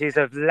 70s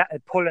of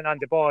pulling on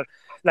the ball,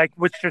 like,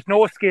 which there's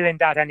no skill in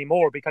that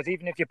anymore, because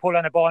even if you pull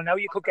on a ball now,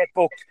 you could get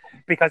booked,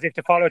 because if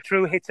the follow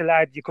through hits a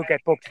lad, you could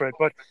get booked for it.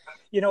 But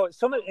you know,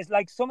 some of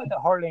the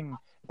hurling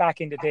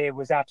back in the day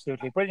was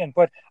absolutely brilliant.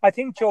 But I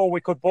think, Joe,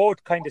 we could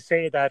both kind of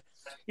say that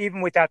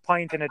even with that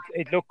point, and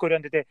it looked good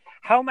on the day,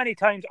 how many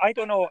times, I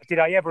don't know, did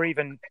I ever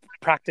even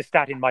practice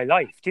that in my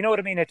life? Do you know what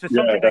I mean? It was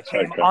something that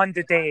came on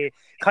the day,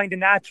 kind of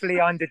naturally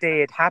on the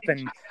day it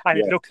happened, and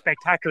it looked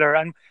spectacular.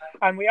 And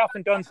we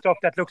often done stuff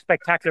that looks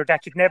spectacular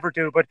that you'd never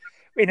do, but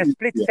in a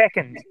split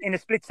second,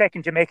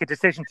 you make a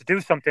decision to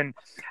do something,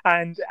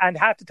 and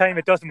half the time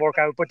it doesn't work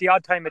out, but the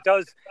odd time it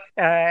does,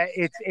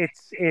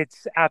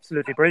 it's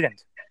absolutely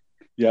brilliant.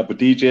 Yeah, but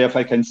DJ, if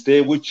I can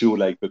stay with you,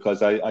 like,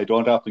 because I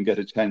don't often get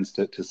a chance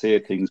to say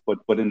things,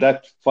 but in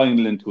that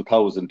final in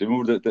 2000,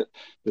 remember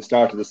the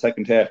start of the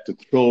second half, to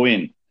throw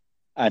in,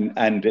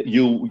 and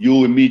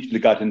you immediately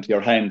got into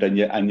your hand,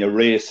 and you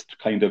raced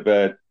kind of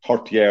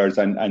 30 yards,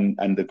 and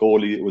the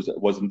goalie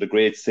wasn't a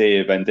great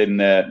save, and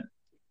then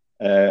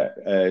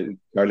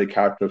Charlie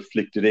Carter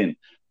flicked it in.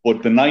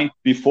 But the night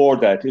before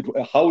that,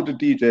 how did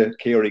DJ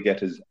Carey get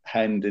his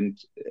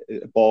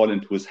ball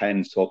into his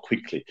hand so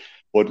quickly?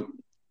 But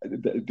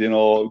you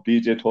know,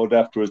 DJ told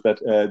afterwards that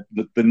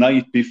the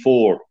night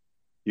before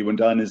he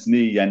went on his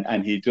knee,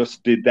 and he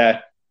just did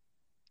that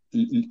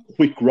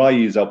quick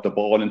rise of the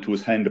ball into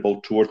his hand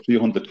about 200 or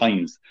 300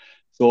 times.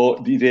 So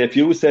DJ, if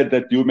you said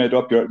that you made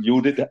up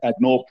you had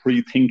no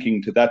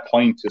pre-thinking to that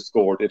point you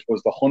scored, it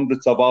was the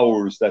hundreds of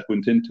hours that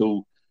went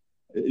into,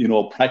 you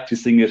know,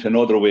 practicing it in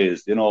other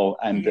ways, you know,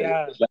 and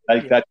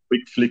that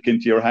quick flick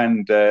into your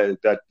hand,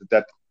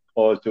 that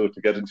call to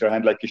get into your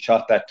hand like you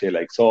shot that day,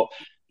 like. So,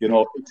 you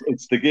know,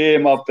 it's the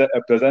game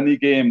if there's any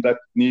game that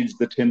needs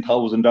the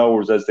 10,000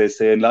 hours, as they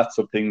say, and lots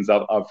of things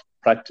of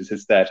practice,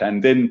 it's that.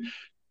 And then,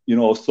 you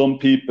know, some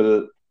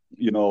people,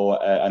 you know,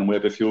 and we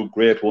have a few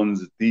great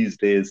ones these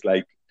days,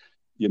 like,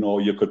 you know,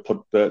 you could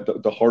put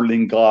the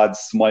hurling gods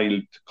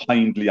smiled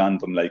kindly on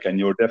them, like, and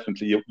you're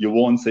definitely, you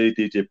won't say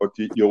DJ, but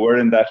you were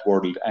in that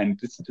world. And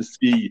just to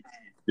see,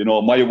 you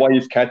know, my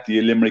wife, Kathy,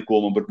 a Limerick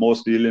woman, but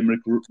mostly a Limerick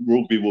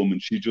rugby woman,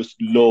 she just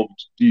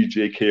loved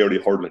DJ Carey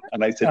hurling.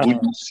 And I said, would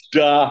you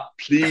stop,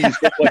 please?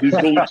 That's what he's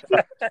doing.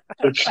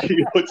 But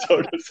she would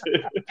sort of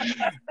say,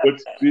 but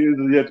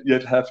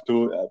you'd have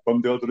to,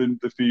 from the other end of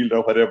the field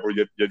or whatever,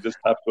 you just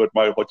have to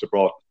admire what you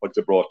brought with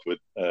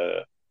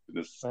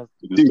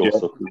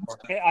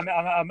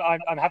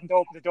I'm having to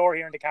open the door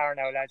here in the car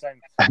now, lads.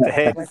 The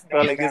head is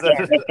swelling, is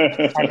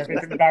it? I'm a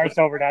bit embarrassed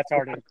over that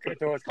sort of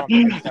those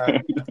compliments.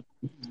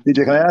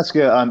 DJ, can I ask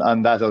you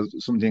on that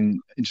something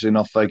interesting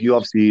enough? Like, you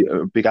obviously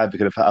are a big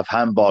advocate of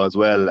handball as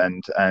well,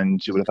 and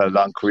you would have had a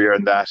long career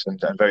in that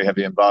and very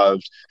heavily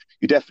involved.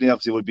 You definitely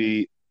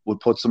obviously would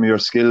put some of your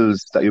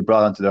skills that you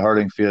brought onto the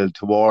hurling field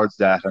towards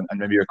that, and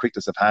maybe your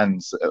quickness of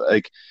hands.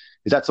 Like,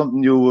 is that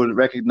something you would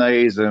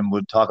recognise and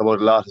would talk about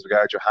a lot as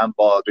regards your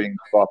handball being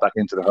brought back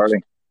into the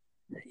hurling?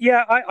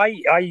 Yeah,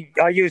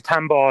 I used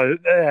handball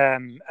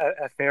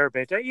a fair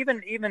bit.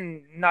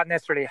 Even not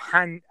necessarily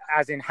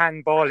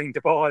handballing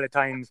the ball at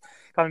times.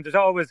 There's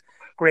always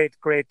great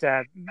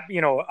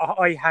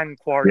eye hand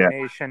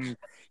coordination.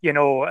 Yeah.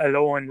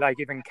 Alone, like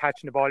even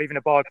catching the ball, even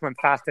a ball coming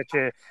fast at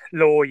you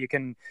low, you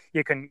can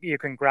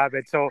grab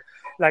it. So,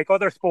 like,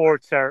 other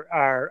sports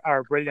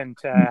are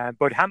brilliant,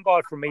 but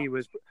handball for me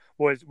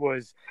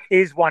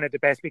is one of the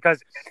best,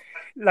 because,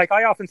 like,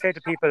 I often say to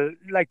people,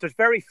 like, there's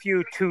very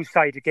few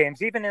two-sided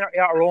games. Even in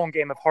our own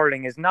game of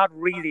hurling is not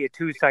really a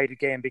two-sided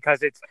game,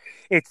 because it's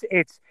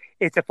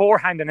a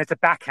forehand and it's a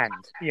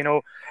backhand.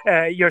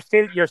 You're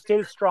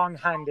still strong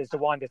hand is the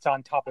one that's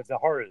on top of the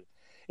hurl,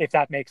 if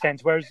that makes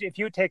sense. Whereas if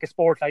you take a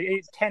sport like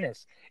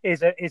tennis,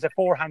 is a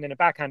forehand and a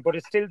backhand, but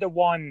it's still the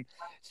one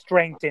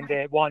strength in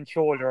the one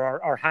shoulder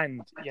or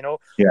hand, Yeah.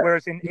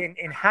 Whereas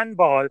in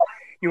handball,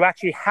 you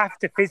actually have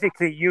to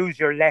physically use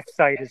your left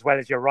side as well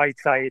as your right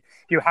side.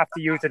 You have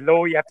to use it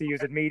low, you have to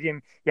use it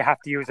medium, you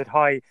have to use it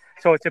high.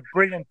 So it's a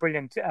brilliant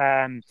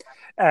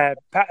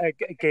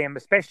game,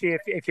 especially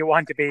if you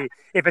want to be,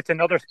 if it's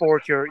another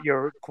sport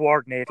you're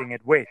coordinating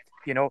it with,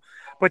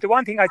 But the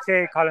one thing I'd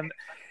say, Colin,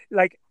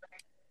 like,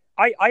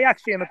 I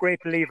actually am a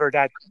great believer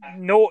that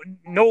no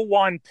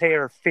one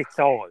player fits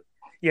all,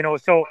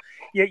 So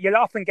you'll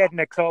often get in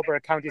a club or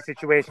a county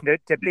situation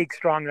the big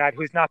strong lad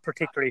who's not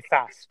particularly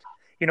fast.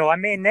 I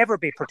may never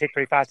be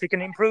particularly fast. He can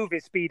improve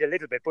his speed a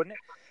little bit,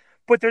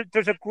 but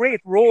there's a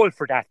great role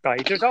for that guy.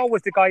 There's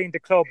always the guy in the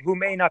club who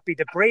may not be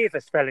the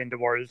bravest fella in the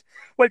world.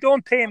 Well,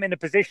 don't play him in a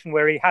position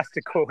where he has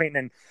to go in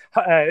and,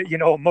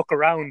 muck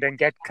around and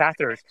get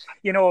clatters.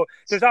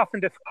 There's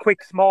often the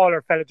quick,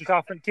 smaller fella. There's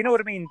often, do you know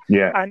what I mean?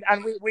 Yeah.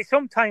 And we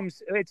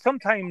sometimes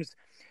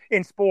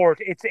in sport,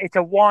 it's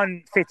a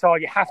one fits all.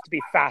 You have to be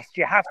fast.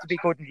 You have to be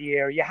good in the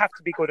air. You have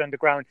to be good on the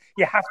ground.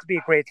 You have to be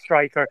a great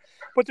striker.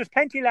 But there's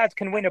plenty of lads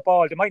can win a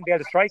ball. They mightn't be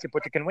able to strike it,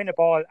 but they can win a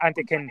ball, and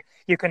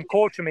you can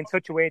coach them in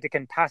such a way they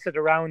can pass it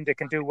around. They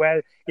can do well.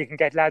 You can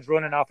get lads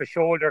running off a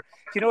shoulder.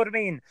 Do you know what I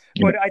mean?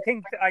 Yeah. But I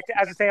think,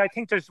 as I say, I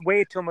think there's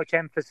way too much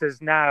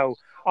emphasis now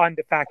on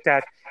the fact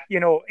that,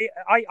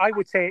 I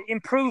would say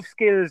improve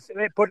skills,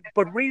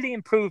 but really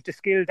improve the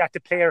skill that the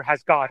player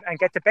has got and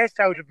get the best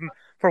out of him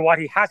for what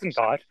he hasn't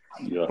got.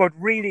 Yeah. But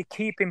really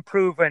keep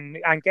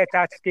improving and get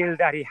that skill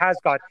that he has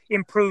got.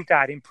 Improve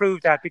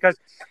that, because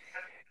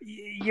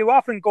you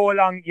often go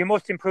along, you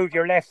must improve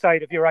your left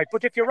side if you're right.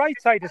 But if your right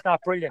side is not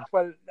brilliant,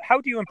 well,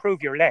 how do you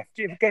improve your left?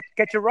 You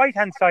get your right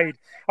hand side,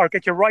 or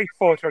get your right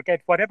foot, or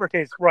get whatever it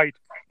is right.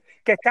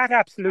 Get that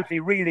absolutely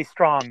really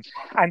strong,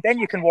 and then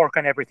you can work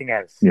on everything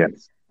else.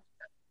 Yes.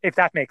 If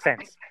that makes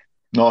sense.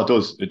 No, it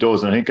does. It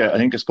does. And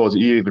I suppose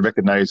you even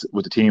recognise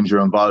with the teams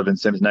you're involved in,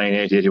 79,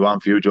 80, 81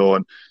 for you,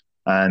 Joe,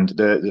 and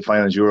the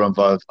finals you were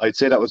involved. I'd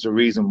say that was the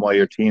reason why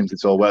your teams did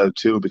so well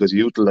too, because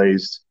you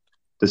utilised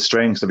the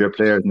strengths of your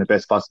players in the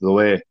best possible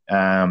way.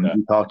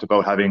 You talked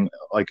about having,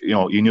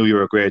 you knew you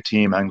were a great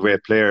team and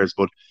great players,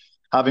 but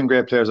having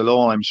great players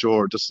alone, I'm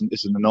sure, just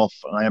isn't enough.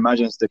 And I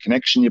imagine it's the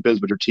connection you build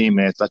with your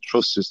teammates, that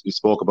trust you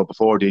spoke about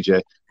before,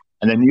 DJ,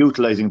 and then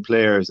utilising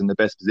players in the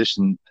best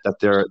position that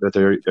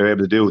they're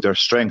able to do. Their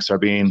strengths are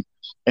being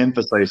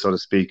emphasised, so to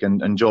speak.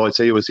 And Joe, I'd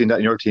say you would have seen that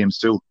in your teams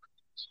too.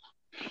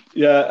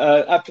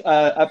 Yeah,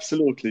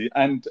 absolutely.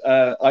 And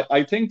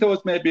I think there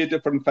was maybe a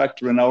different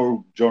factor in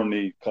our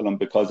journey, Colin,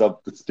 because of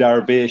the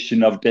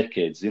starvation of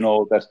decades,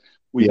 that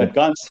we had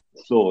gone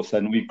so close,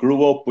 and we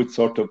grew up with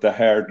sort of the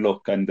hard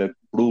luck and the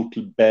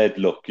brutal bad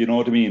luck, you know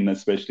what I mean?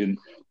 Especially in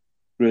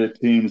great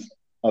teams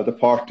of the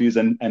 40s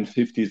and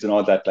 50s and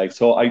all that.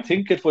 So I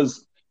think there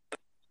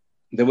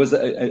was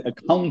a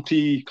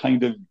county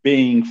kind of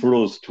baying for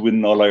us to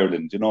win All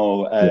Ireland,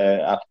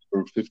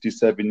 after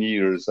 57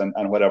 years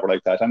and whatever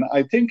like that. And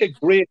I think a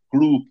great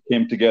group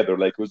came together.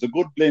 It was a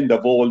good blend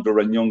of older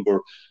and younger.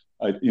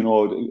 4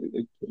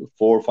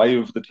 or 5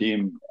 of the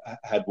team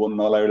had won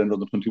All Ireland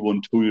under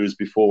 21 2 years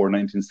before,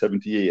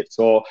 1978.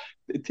 So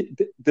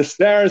the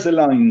stars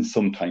align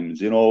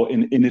sometimes,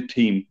 in a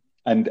team,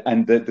 and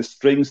the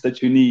strengths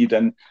that you need,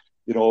 and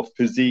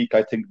physique.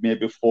 I think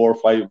maybe 4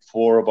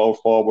 of our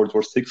forwards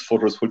were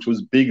 6-footers, which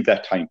was big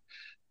that time.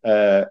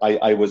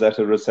 I was at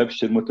a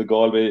reception with the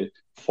Galway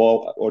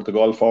the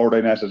Galway forward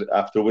I netted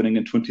after winning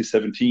in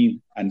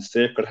 2017, and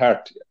Sacred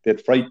Heart,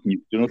 they'd frighten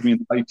you. You know what I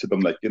mean? Fight to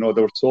them, they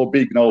were so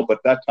big now, but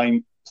that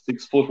time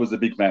 6 foot was a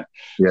big man.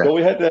 Yeah. So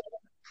we had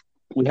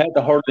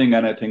the hurling,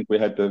 and I think we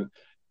had the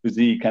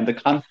physique and the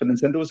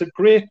confidence, and there was a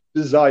great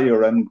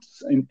desire and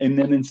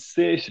an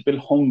insatiable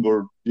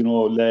hunger.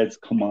 Lads,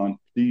 come on,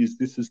 please,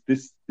 this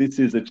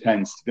is a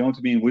chance. You know what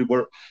I mean?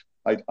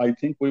 I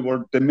think we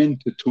were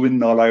demented to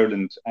win All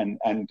Ireland, and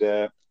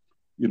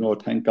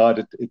thank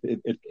God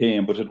it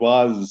came. But it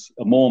was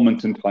a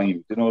moment in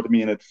time. You know what I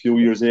mean? A few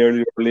years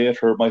earlier or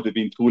later, it might have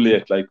been too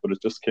late. But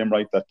it just came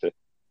right that day.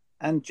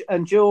 And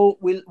Joe,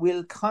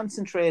 we'll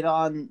concentrate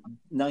on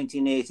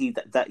 1980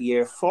 that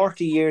year.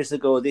 40 years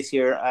ago this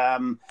year,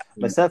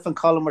 myself and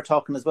Colin were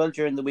talking as well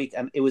during the week,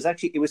 and it was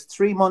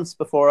 3 months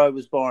before I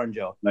was born,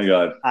 Joe. My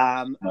God.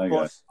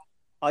 But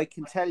I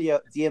can tell you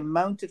the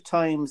amount of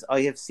times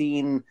I have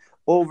seen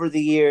over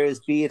the years,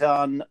 be it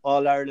on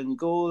All Ireland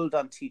Gold,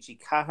 on TG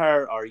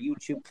Cahar, or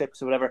YouTube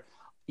clips or whatever,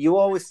 you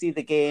always see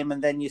the game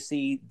and then you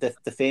see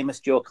the famous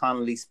Joe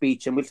Connolly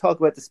speech. And we'll talk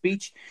about the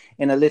speech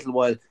in a little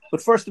while.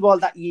 But first of all,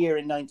 that year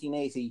in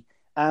 1980,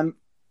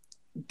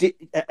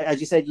 as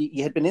you said,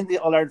 you had been in the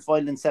All-Ireland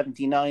final in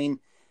 79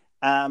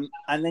 and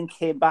then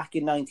came back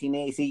in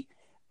 1980.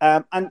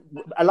 And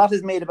a lot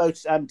is made about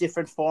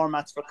different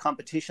formats for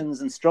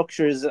competitions and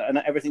structures and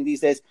everything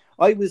these days.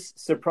 I was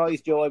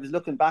surprised, Joe. I was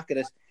looking back at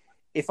it.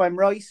 If I'm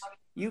right,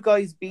 you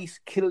guys beat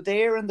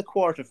Kildare in the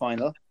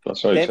quarterfinal.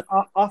 That's right. Then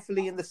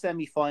Offaly in the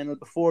semi-final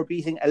before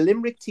beating a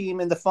Limerick team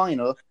in the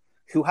final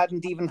who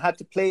hadn't even had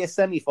to play a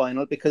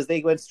semi-final because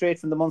they went straight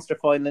from the Munster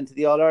final into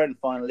the All-Ireland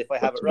final, if I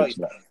have it right.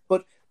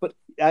 But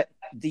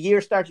the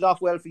year started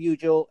off well for you,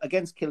 Joe,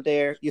 against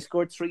Kildare. You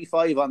scored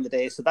 3-5 on the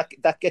day, so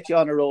that gets you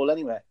on a roll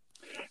anyway.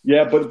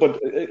 Yeah, but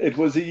it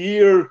was a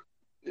year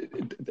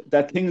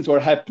that things were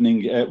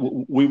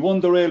happening. We won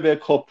the Railway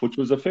Cup, which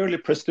was a fairly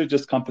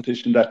prestigious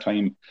competition that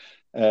time,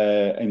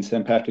 in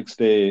St. Patrick's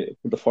Day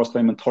for the first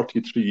time in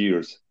 33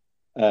 years.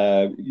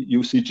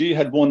 UCG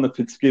had won the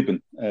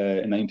Fitzgibbon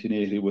in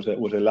 1980 with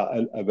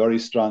a very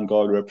strong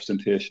Galway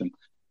representation.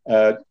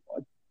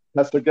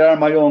 Castlegar,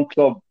 my own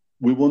club,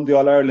 we won the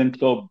All-Ireland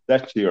club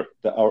that year,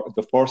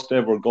 the first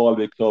ever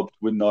Galway club to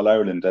win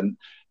All-Ireland. And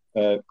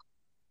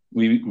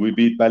we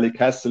beat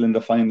Ballycastle in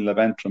the final of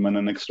Antrim and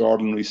an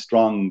extraordinarily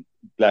strong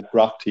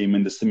Blackrock team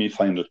in the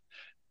semi-final.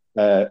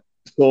 So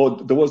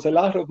there was a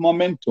lot of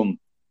momentum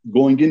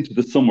going into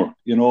the summer.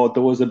 There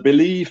was a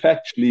belief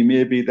actually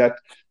maybe that,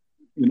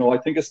 I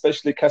think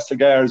especially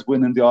Castlegar's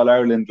winning the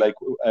All-Ireland,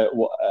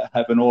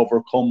 having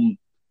overcome,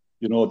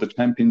 the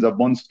champions of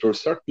Munster,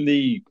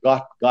 certainly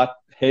got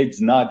heads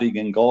nodding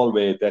in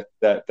Galway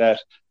that.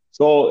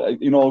 So,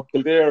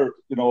 Kildare,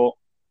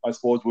 I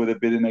suppose would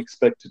have been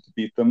expected to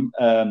beat them.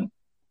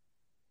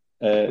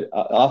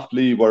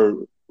 Offaly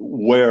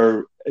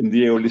were in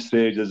the early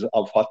stages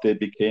of what they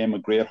became, a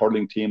great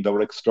hurling team that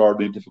were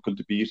extraordinarily difficult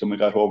to beat, and we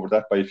got over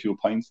that by a few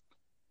points.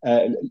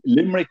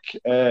 Limerick,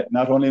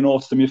 not only no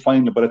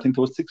semi-final, but I think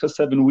there was 6 or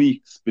 7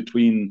 weeks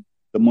between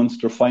the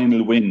Munster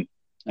final win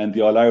and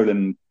the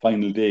All-Ireland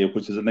final day,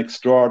 which is an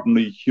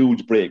extraordinary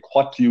huge break.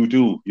 What do?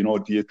 Do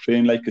you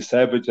train like a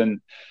savage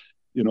and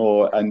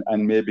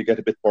maybe get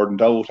a bit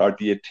burned out, or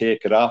do you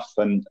take it off?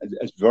 And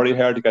it's very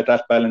hard to get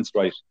that balance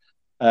right.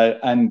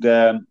 And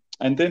then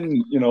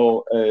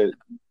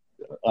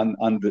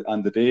on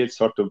the day, it's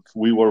sort of,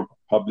 we were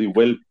probably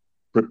well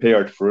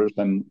prepared for it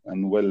and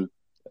well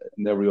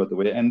in every other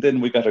way. And then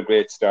we got a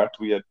great start.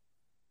 We had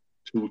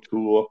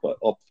 2-2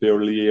 up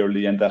fairly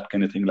early and that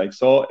kind of thing.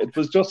 So it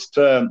was just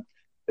a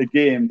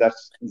game that,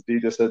 as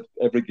Dita said,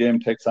 every game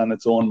takes on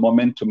its own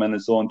momentum and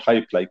its own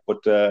type.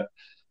 But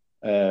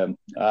it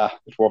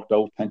worked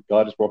out. Thank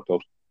God it worked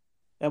out.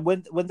 And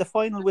when the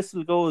final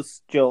whistle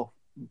goes, Joe,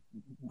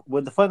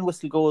 when the final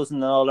whistle goes in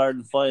the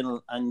All-Ireland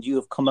final and you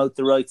have come out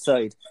the right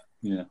side,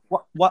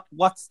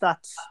 what's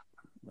that?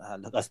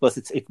 Look, I suppose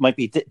it might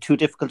be too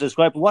difficult to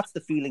describe, but what's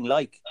the feeling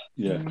like?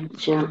 Yeah,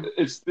 so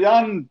it's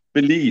beyond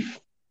belief.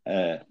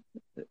 It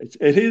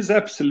is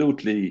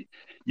absolutely,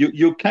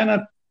 you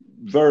cannot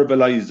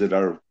verbalize it,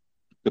 or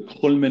the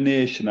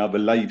culmination of a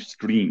live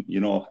stream,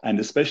 and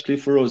especially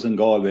for us in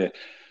Galway,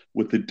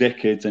 with the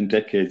decades and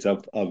decades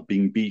of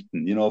being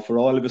beaten, for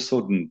all of a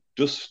sudden,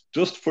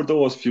 just for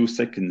those few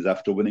seconds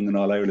after winning an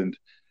All-Ireland,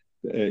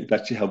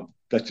 that you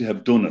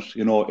have done it.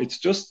 It's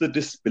just the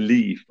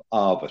disbelief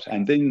of it.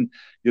 And then,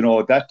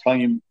 that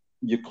time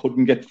you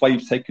couldn't get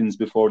 5 seconds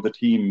before the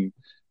team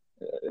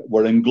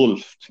were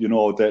engulfed.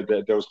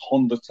 There was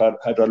hundreds that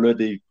had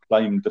already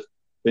climbed the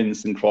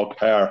fence in Croke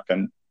Park,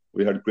 and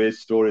we had great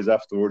stories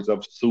afterwards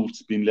of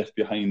suits being left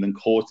behind and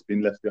coats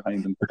being left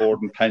behind and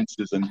torn pants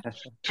and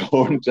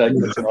torn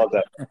jackets and all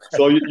that.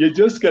 So you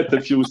just get the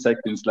few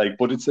seconds,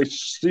 but it's a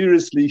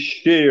seriously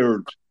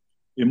shared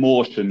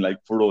emotion,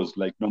 for us,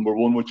 number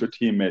one with your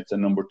teammates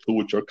and number two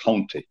with your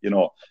county,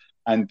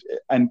 And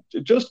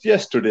just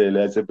yesterday,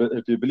 lads,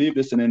 if you believe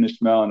this, in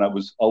Inishmaan, I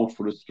was out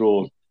for a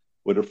stroll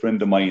with a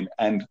friend of mine,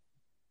 and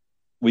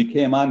we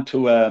came on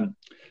to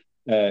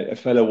a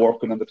fellow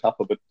working on the top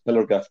of a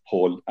telegraph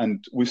pole,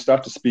 and we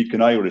started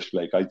speaking Irish.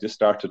 I just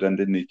started, and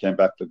then he came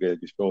back to the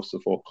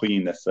Joseph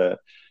O'Queen, as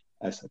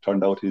it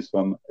turned out he's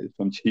from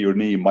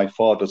Tierney, my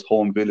father's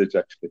home village,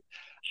 actually.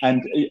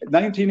 And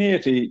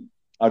 1980,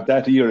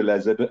 that era,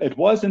 lads, it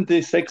wasn't the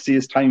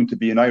sexiest time to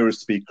be an Irish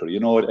speaker.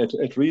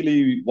 It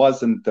really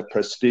wasn't the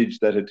prestige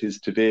that it is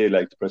today,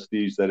 like the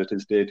prestige that it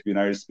is today to be an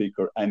Irish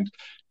speaker. And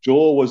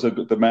Joe was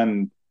the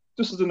man.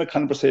 This was in a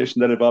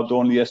conversation that evolved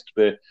only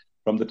yesterday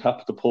from the top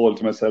of the pole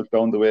to myself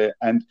down the way.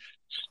 And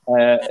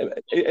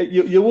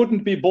you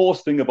wouldn't be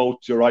boasting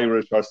about your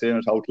Irish or saying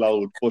it out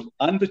loud, but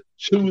on the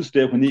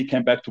Tuesday when he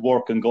came back to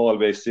work in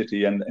Galway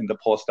City and in the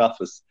post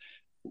office,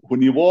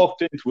 when he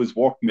walked into his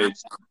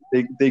workmates,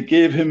 they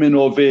gave him an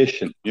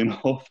ovation,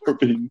 for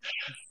being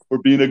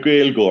a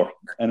Gaeilgeoir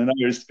and an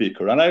Irish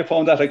speaker. And I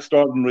found that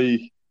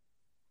extraordinary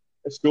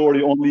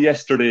story only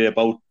yesterday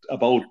about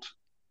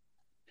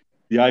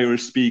the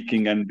Irish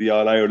speaking and the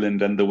All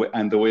Ireland and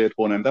the way it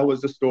won. And that was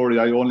the story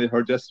I only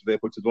heard yesterday,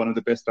 which is one of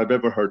the best I've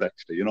ever heard,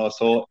 actually.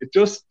 So it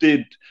just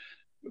did,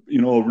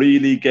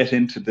 really get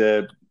into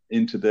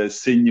the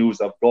sinews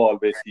of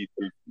Galway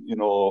people,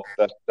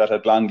 that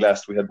at long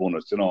last we had won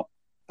it,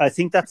 I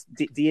think that's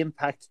the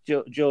impact,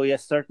 Joe,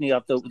 yes, certainly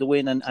of the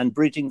win and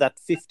bridging that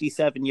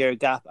 57-year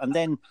gap. And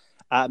then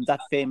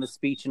that famous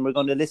speech, and we're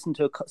going to listen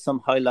to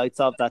some highlights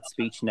of that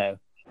speech now.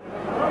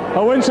 I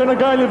went to the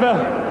Galway.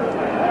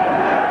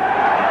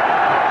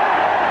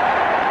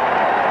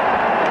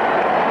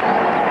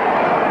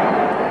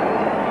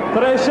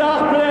 But I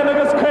shot playing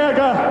against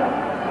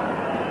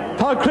Kerga.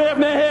 Tá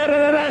Craven here in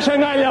the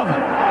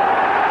National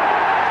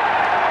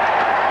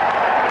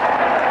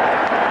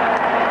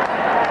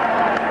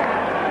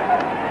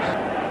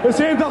we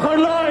seem to have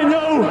line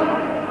now.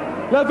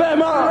 Le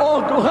Vema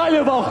or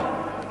Galway.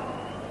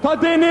 Tá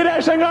Dini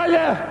National.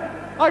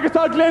 I get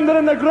out Glendon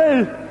in the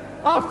grill.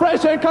 A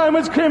fresh and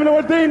Carmen's cream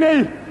and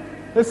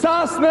Dini. The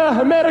Sassna,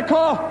 America,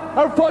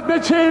 our foot the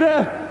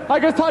cheetah. I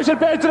get out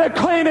better the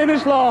clean in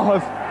his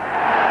laws.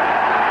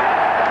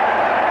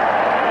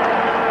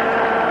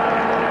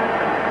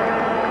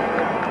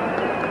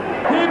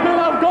 People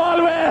of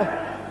Galway,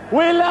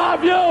 we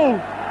love you.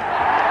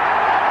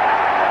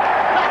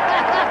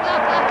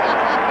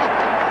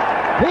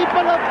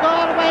 People of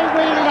Galway,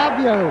 we love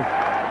you.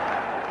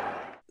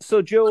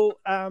 So, Joe,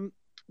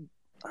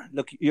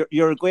 look,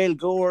 you're a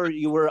Gaeilgeoir.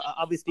 You were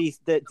obviously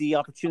the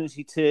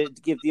opportunity to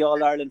give the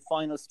All Ireland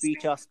final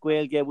speech.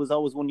 Gaeilge was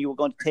always one you were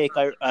going to take.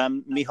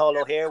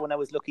 Micheál O'Hare, when I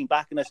was looking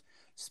back on it,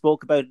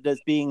 spoke about it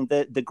as being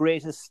the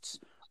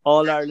greatest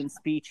All Ireland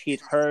speech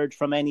he'd heard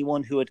from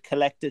anyone who had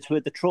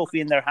the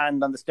trophy in their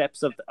hand on the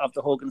steps of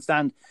the Hogan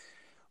stand.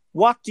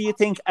 What do you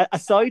think,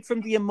 aside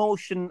from the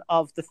emotion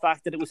of the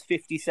fact that it was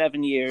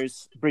 57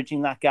 years,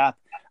 bridging that gap,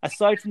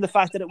 aside from the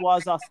fact that it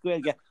was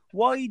Gaeilge,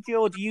 why,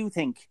 Joe, do you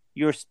think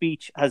your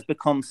speech has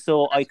become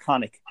so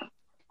iconic?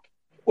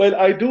 Well,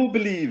 I do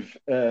believe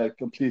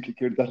completely,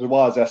 Kieran, that it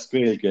was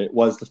Gaeilge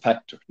was the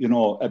factor,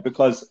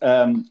 because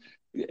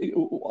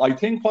I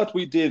think what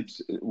we did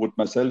with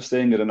myself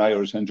saying it in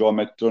Irish and Joe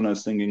McDonagh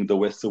singing The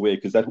West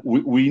Awake is that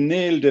we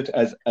nailed it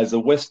as a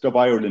West of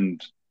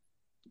Ireland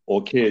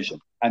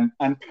occasion.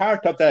 And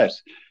part of that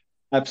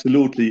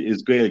absolutely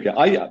is Gaeilge.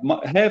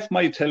 Half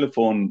my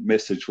telephone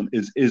message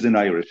is in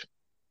Irish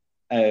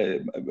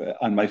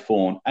on my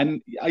phone.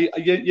 And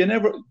you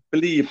never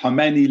believe how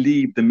many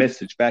leave the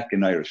message back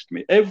in Irish to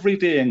me. Every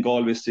day in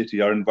Galway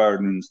City or in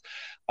Vardens,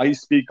 I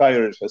speak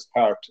Irish as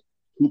part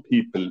to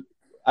people,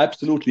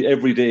 absolutely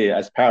every day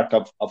as part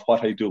of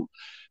what I do.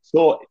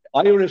 So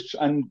Irish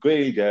and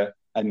Gaeilge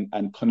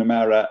and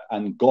Connemara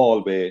and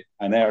Galway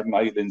and Aran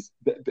Islands,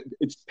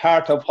 it's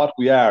part of what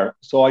we are.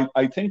 So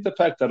I think the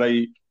fact that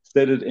I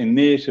said it in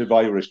native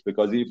Irish,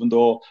 because even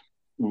though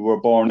we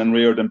were born and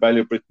reared in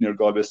Ballybrit near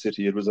Galway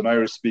City, it was an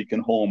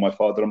Irish-speaking home. My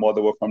father and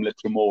mother were from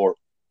Littlemore,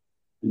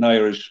 and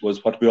Irish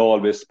was what we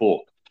always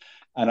spoke.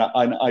 And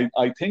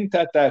I think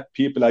that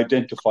people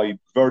identified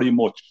very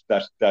much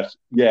that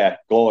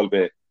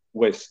Galway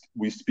West,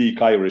 we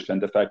speak Irish,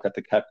 and the fact that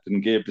the captain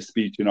gave the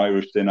speech in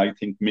Irish then I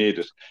think made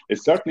it.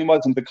 It certainly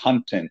wasn't the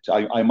content.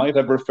 I might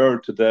have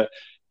referred to the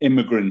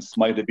immigrants,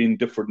 might have been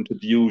different to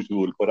the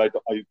usual, but I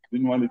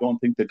genuinely don't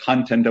think the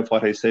content of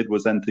what I said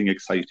was anything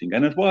exciting.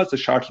 And it was a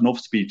short enough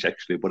speech,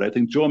 actually, but I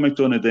think Joe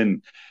McDonagh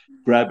then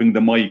grabbing the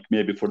mic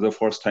maybe for the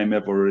first time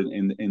ever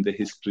in the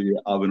history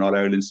of an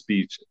All-Ireland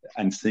speech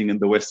and singing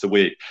The West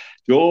Awake.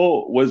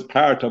 Joe was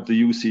part of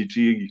the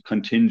UCG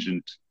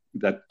contingent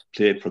that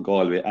played for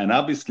Galway, and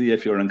obviously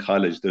if you're in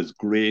college there's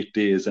great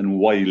days and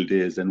wild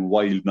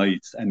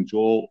nights, and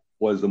Joe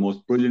was the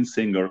most brilliant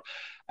singer,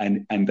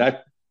 and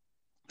that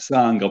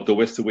song of The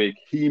West Awake,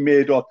 he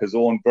made up his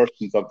own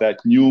versions of that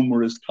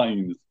numerous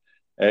times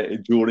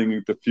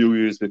during the few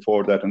years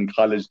before that in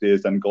college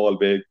days and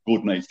Galway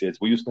good night days.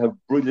 We used to have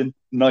brilliant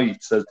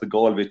nights as the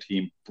Galway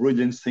team,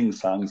 brilliant sing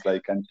songs,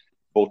 and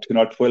about 10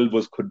 or 12 of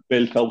us could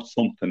belt out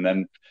something,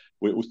 and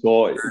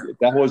so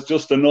that was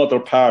just another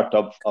part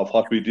of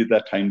what we did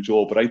that time,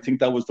 Joe. But I think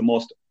that was the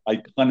most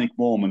iconic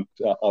moment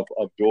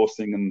of Joe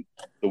singing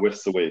The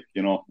West Awake,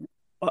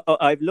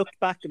 I've looked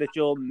back at it,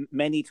 Joe,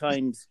 many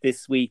times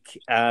this week,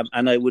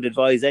 and I would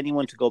advise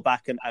anyone to go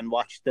back and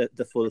watch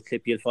the full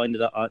clip. You'll find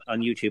it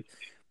on YouTube.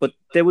 But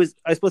there was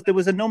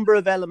a number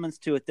of elements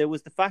to it. There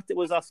was the fact it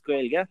was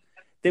Gaeilge.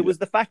 there was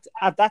the fact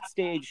at that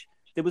stage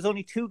there was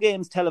only 2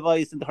 games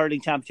televised in the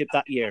hurling championship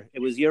that year. It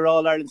was your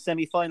All-Ireland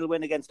semi-final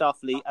win against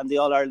Offaly and the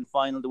All-Ireland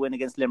final, the win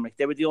against Limerick.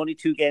 They were the only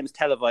 2 games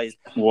televised.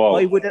 Wow.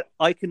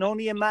 I can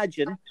only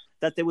imagine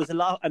that there was an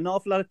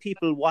awful lot of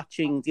people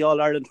watching the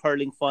All-Ireland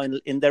hurling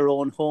final in their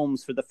own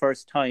homes for the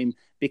first time,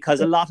 because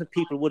a lot of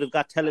people would have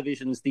got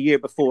televisions the year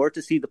before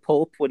to see the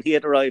Pope when he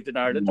had arrived in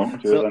Ireland.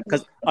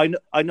 Because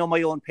I know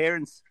my own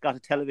parents got a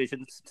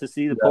television to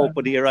see the Pope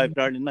when he arrived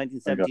in Ireland in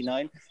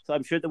 1979. So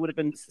I'm sure there would have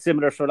been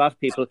similar for a lot of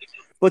people.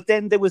 But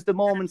then there was the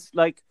moments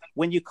like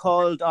when you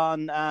called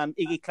on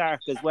Iggy Clark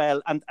as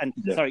well, and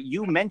sorry,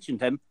 you mentioned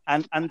him,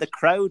 and the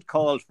crowd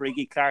called for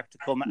Iggy Clark to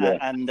come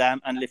and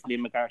lift Liam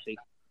McCarthy.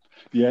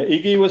 Yeah,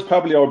 Iggy was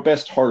probably our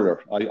best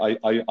hurler.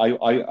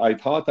 I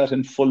thought that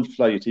in full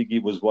flight, Iggy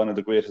was one of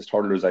the greatest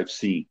hurlers I've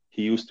seen.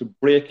 He used to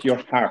break your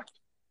heart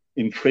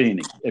in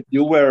training. If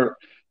you were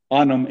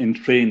on him in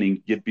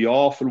training, you'd be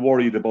awful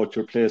worried about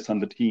your place on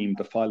the team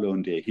the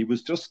following day.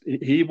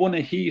 He won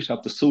a heat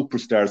of the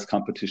Superstars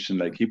competition.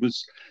 Like, he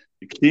was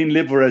a clean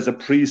liver as a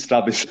priest,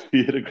 obviously.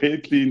 He had a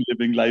great clean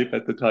living life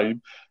at the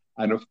time.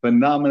 And a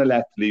phenomenal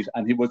athlete,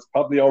 and he was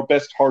probably our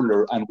best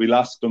hurler, and we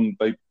lost him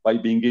by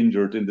being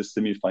injured in the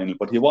semi-final.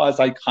 But he was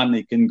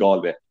iconic in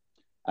Galway.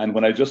 And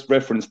when I just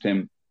referenced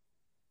him,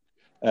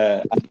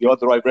 and the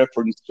other I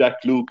referenced, Jack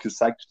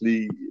Lucas,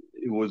 actually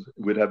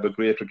would have a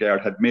great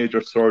regard, had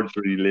major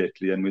surgery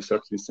lately, and we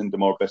certainly send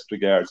him our best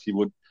regards.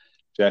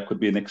 Jack would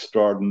be an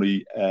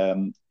extraordinary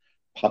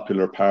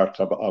popular part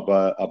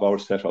of our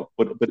setup.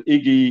 But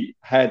Iggy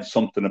had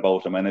something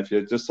about him, and if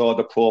you just saw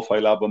the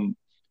profile of him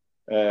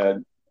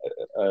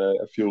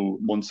a few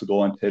months ago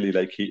on telly,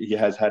 like he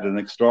has had an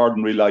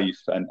extraordinary life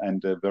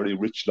and a very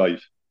rich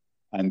life,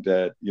 and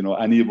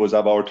and he was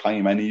of our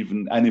time, and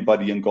even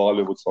anybody in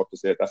Galway would sort of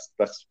say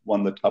that's one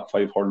of the top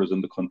 5 hurlers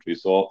in the country.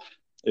 So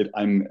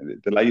I'm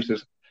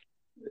delighted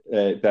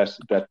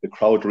that the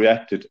crowd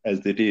reacted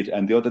as they did.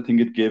 And the other thing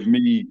it gave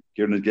me,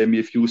 Kieran, it gave me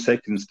a few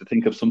seconds to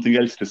think of something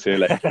else to say,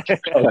 like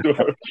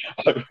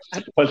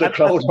while the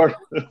crowd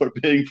were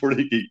paying for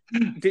Iggy.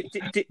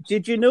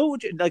 Did you know,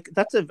 like,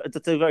 that's a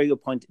very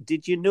good point.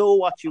 Did you know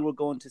what you were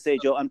going to say,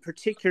 Joe? And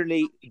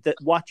particularly that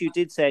what you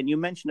did say, and you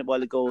mentioned it a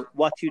while ago,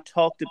 what you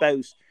talked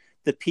about,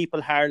 the people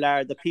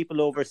Harlar, the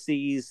people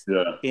overseas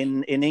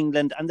in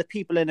England, and the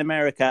people in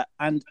America,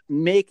 and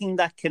making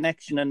that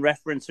connection and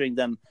referencing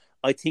them,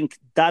 I think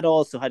that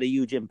also had a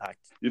huge impact.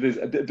 It is.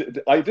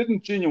 I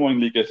didn't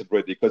genuinely get it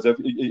ready, because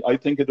I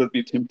think it would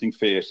be tempting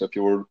fate if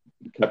you were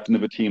captain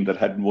of a team that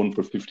hadn't won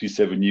for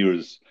 57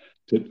 years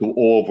to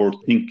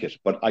overthink it.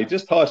 But I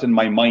just thought in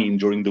my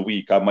mind during the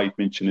week I might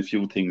mention a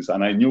few things,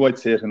 and I knew I'd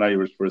say it in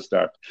Irish for a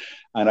start,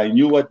 and I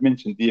knew I'd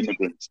mention the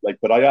immigrants.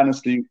 But I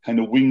honestly kind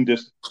of winged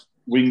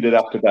it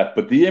after that.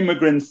 But the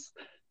immigrants,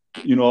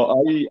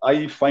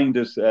 I find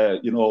it,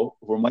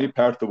 where my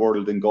part of the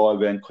world in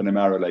Galway and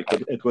Connemara, like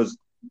it was,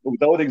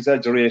 without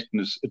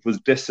exaggeration, it was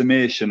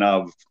decimation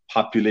of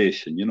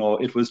population.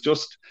 It was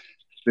just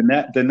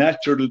the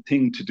natural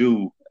thing to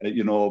do.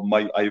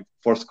 I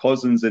first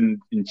cousins in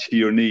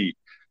Tierney,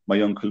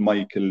 my Uncle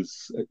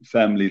Michael's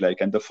family,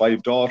 and the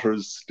 5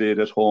 daughters stayed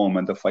at home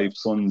and the 5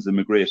 sons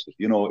immigrated.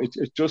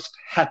 It just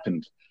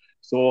happened.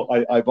 So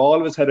I've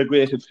always had a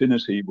great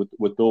affinity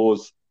with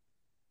those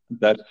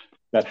that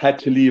had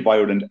to leave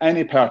Ireland,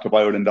 any part of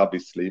Ireland,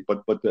 obviously,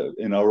 but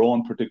in our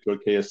own particular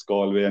case,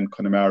 Galway and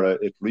Connemara,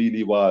 it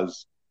really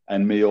was,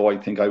 and Mayo, I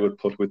think I would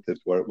put with it,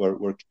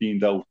 were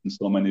cleaned out in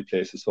so many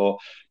places. So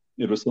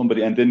it was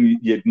somebody, and then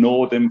you'd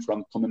know them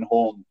from coming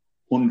home,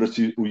 hundreds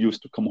who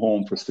used to come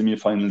home for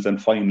semi-finals and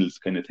finals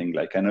kind of thing,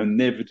 and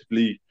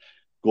inevitably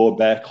go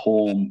back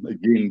home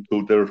again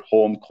to their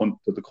home country,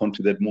 to the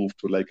country they'd moved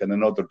to, and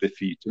another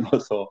defeat,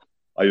 So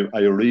I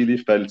really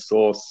felt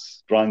so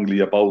strongly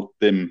about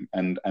them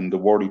and the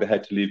world they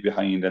had to leave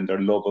behind, and their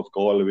love of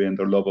Galway and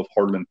their love of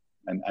hurling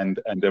and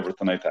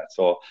everything like that.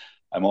 So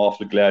I'm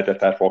awfully glad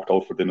that worked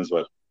out for them as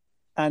well.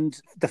 And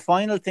the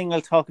final thing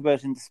I'll talk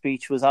about in the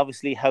speech was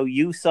obviously how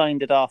you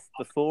signed it off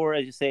before,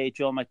 as you say,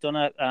 Joe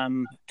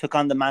McDonagh took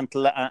on the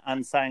mantle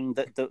and sang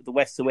the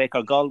West's Awake,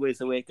 or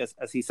Galway's Awake,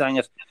 as he sang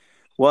it,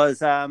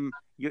 was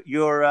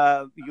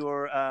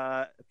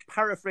your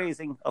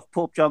paraphrasing of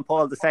Pope John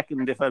Paul II,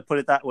 if I put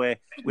it that way,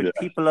 with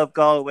people of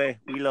Galway,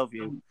 we love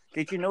you.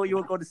 Did you know you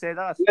were going to say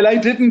that? Well, I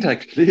didn't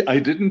actually.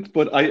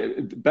 But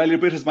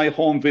Ballybrit is my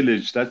home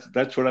village.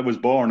 That's where I was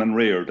born and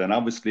reared. And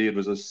obviously it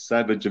was a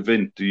savage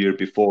event the year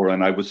before,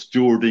 and I was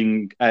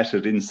stewarding at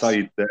it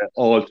inside the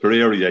altar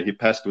area. He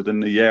passed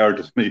within a yard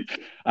of me.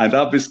 And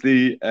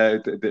obviously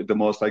the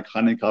most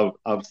iconic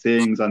of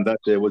sayings on that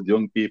day was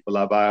 "Young people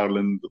of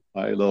Ireland,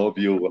 I love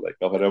you,"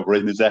 or whatever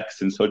in his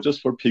accent. So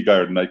just for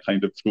Pigarden, I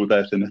kind of threw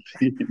that in at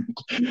the end.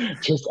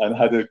 And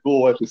had a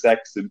go at his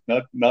accent.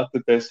 Not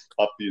the best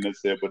copy,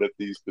 say, but at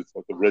least it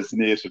sort of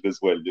resonated as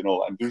well,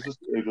 and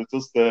it was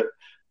just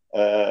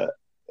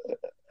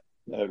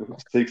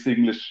 6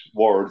 English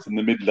words in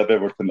the middle of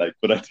everything,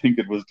 but I think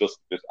it was just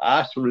a bit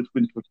after it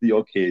went with the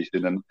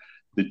occasion and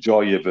the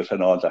joy of it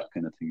and all that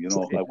kind of thing,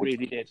 It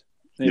really did.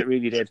 It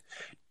really did.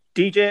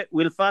 DJ,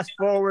 we'll fast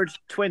forward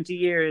 20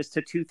 years to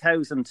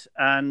 2000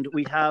 and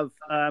we have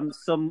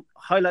some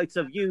highlights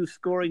of you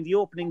scoring the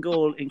opening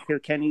goal in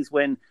Kilkenny's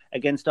win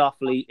against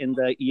Offaly in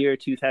the year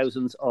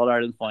 2000's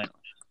All-Ireland final.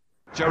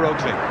 Ger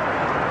Oakley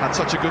had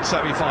such a good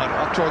semi-final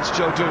up towards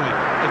Joe Dooley.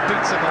 It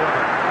beats him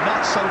over.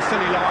 Not so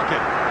Philly Larkin.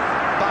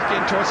 Back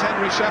in towards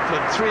Henry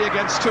Shefflin. 3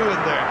 against 2 in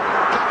there.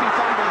 Cappy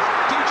fumbles.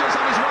 DJ's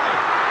on his way.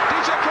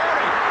 DJ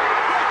Carey.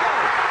 Great goal.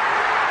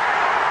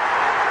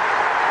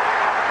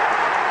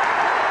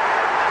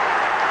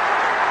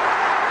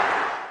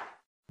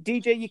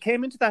 DJ, you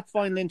came into that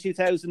final in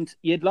 2000.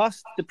 You'd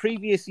lost the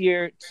previous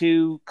year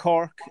to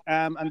Cork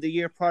and the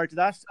year prior to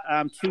that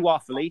to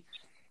Offaly.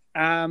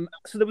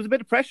 So there was a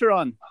bit of pressure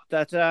on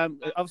that.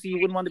 Obviously, you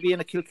wouldn't want to be in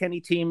a Kilkenny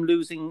team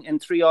losing in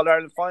 3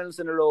 All-Ireland finals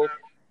in a row.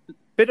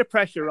 Bit of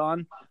pressure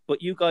on,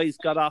 but you guys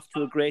got off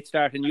to a great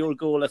start, and your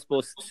goal, I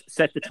suppose,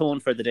 set the tone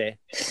for the day.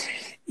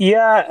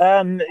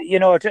 Yeah,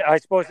 I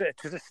suppose it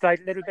was a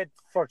little bit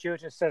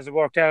fortuitous as it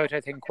worked out. I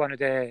think one of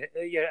the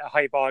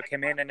high ball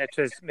came in, and it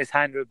was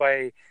mishandled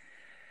by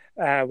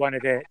one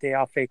of the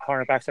off-fake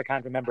cornerbacks. I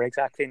can't remember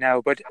exactly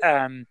now, but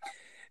And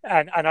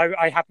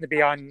I happened to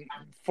be on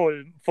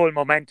full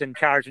momentum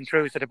charging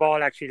through, so the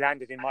ball actually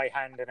landed in my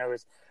hand, and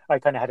I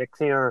kind of had a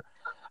clear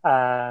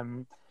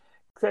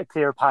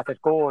path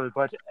at goal.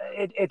 But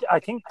I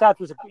think that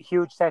was a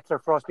huge settler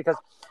for us, because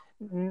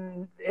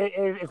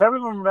if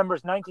everyone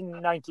remembers,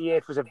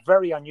 1998 was a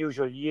very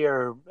unusual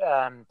year.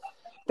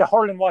 The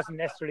hurling wasn't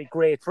necessarily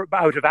great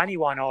out of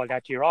anyone all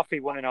that year.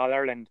 Offaly won in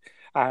All-Ireland,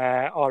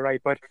 all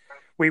right, but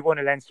we won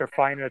a Leinster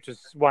final. It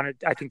was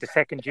I think the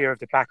second year of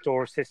the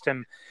backdoor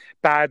system.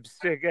 Babs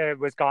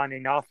was gone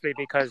in Offaly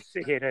because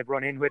he had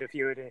run in with a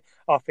few of the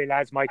Offaly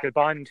lads. Michael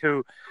Bond,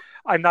 who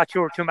I'm not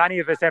sure too many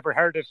of us ever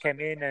heard of,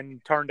 came in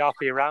and turned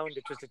Offaly around.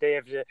 It was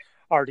the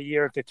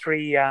year of the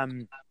 3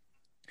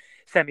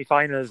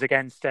 semi-finals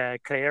against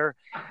Clare.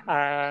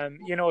 So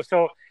it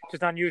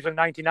was unusual.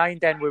 99,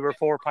 then we were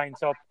 4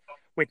 points up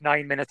with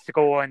 9 minutes to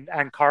go,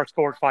 and Cork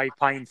scored 5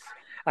 points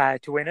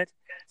to win it.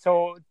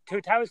 So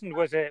 2000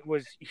 was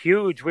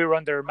huge. We were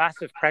under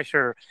massive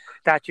pressure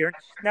that year.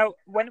 Now,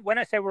 when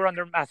I say we're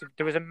under massive,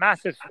 there was a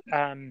massive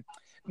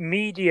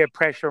media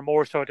pressure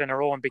more so than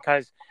our own,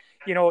 because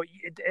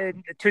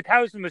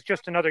 2000 was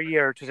just another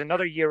year. It was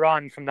another year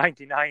on from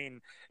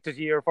 99. It was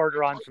a year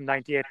further on from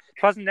 98. It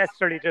wasn't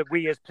necessarily that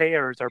we as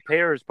players or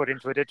players put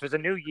into it. It was a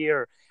new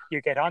year.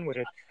 You get on with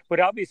it.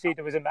 But obviously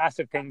there was a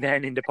massive thing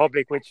then in the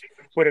public, which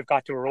would have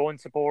got to our own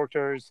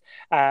supporters,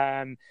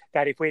 that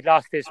if we'd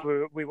lost this,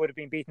 we would have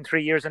been beaten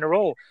 3 years in a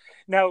row.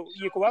 Now,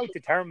 you go out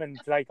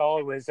determined like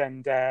always,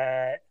 and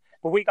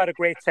but we got a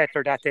great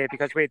settler that day,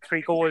 because we had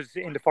 3 goals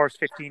in the first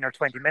 15 or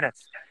 20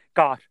 minutes,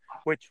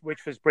 which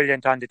was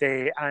brilliant on the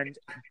day. And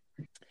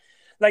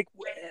like,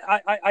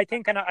 I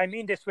think, and I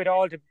mean this with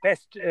all the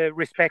best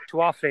respect to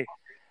Offaly,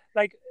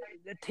 like,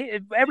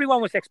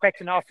 everyone was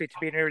expecting Offaly to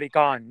be nearly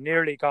gone,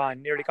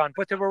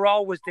 but they were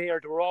always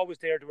there,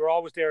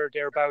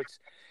 thereabouts.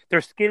 Their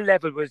skill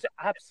level was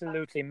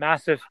absolutely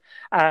massive,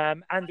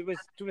 and there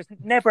was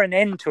never an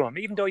end to them.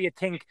 Even though you'd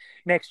think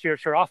next year,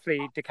 sure,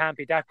 Offaly, they can't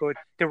be that good,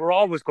 they were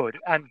always good.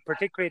 And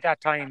particularly at that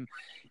time,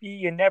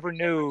 you never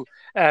knew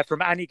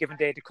from any given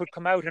day, they could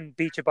come out and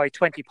beat you by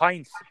 20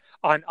 points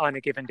on a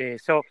given day.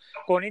 So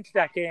going into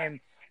that game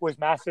was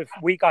massive.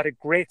 We got a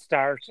great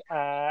start,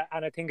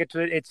 and I think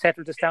it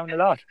settled us down a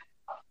lot.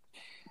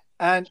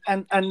 And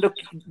look,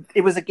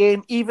 it was a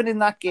game, even in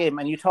that game,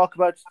 and you talk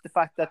about the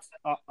fact that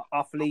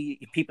Offaly,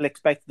 people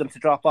expected them to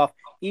drop off.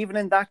 Even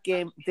in that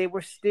game, they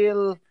were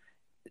still,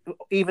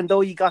 even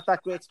though you got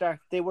that great start,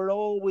 they were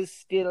always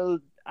still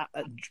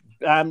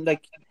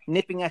like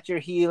nipping at your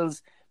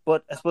heels.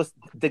 But I suppose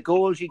the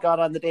goals you got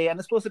on the day, and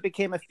I suppose it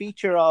became a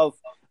feature of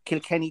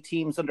Kilkenny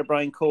teams under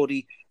Brian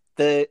Cody,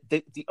 the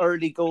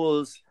early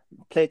goals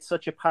played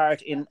such a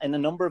part in a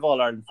number of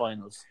All-Ireland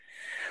finals.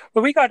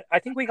 Well, I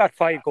think we got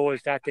 5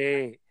 goals that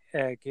day,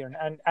 Kieran,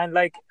 and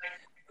like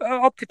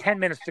up to 10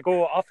 minutes to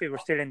go, Offaly were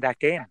still in that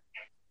game.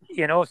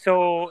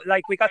 So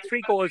like we got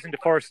 3 goals in the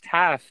first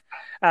half.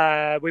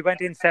 We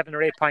went in 7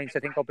 or 8 points, I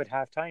think, up at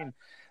half time.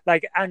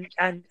 Like, and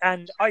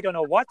I don't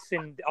know what's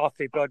in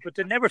Offaly blood, but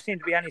there never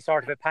seemed to be any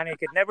sort of a panic.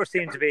 It never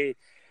seemed to be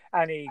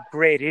any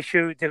great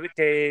issue.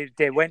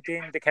 They went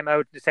in, they came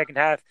out in the second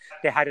half,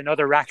 they had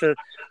another rattle,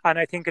 and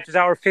I think it was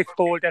our 5th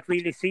goal that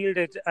really sealed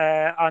it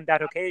on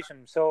that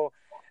occasion. So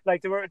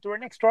like they were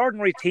an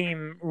extraordinary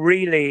team,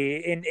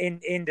 really,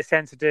 in the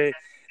sense of the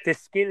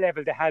skill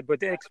level they had,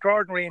 but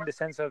extraordinary in the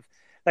sense of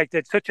like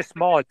they're such a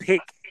small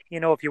pick.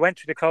 If you went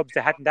to the clubs, they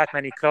hadn't that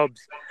many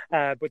clubs,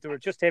 but they were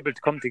just able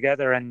to come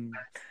together and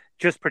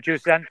just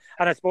produce. And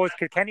I suppose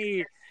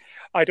Kilkenny,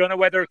 I don't know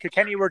whether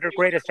Kilkenny were their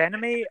greatest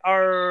enemy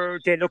or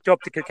they looked up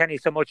to Kilkenny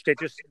so much they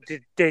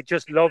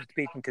just loved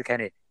beating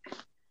Kilkenny.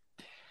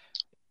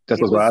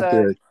 That's what we're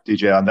after,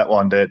 DJ, on that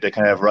one. The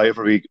kind of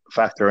rivalry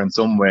factor in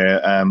some way.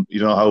 You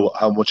don't know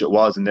how much it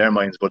was in their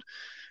minds, but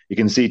you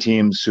can see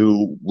teams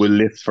who will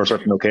lift for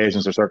certain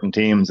occasions or certain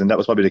teams, and that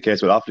was probably the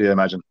case with Offaly, I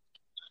imagine.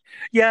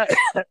 Yeah,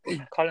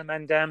 Colin,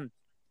 and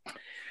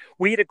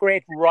we had a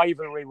great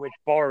rivalry with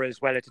Borough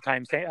as well at the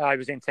time. I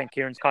was in St.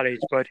 Kieran's College,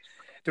 but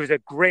there was a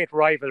great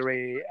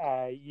rivalry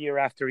year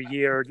after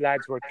year.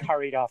 Lads were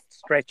carried off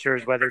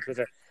stretchers, whether it was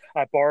a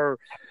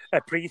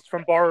priest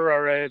from Borough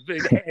or a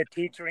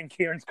teacher in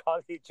Kieran's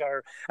College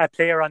or a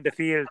player on the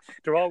field.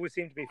 There always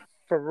seemed to be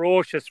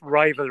ferocious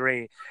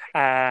rivalry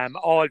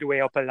all the way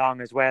up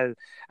along as well.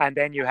 And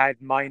then you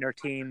had minor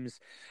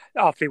teams.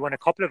 Offaly won a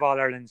couple of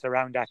All-Irelands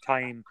around that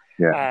time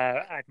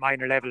at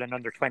minor level and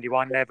under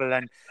 21 level.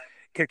 And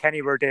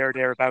Kilkenny were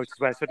thereabouts as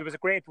well. So there was a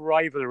great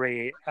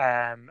rivalry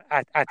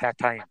at that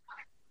time.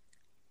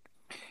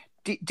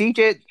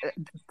 DJ,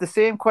 the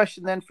same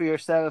question then for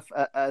yourself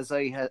as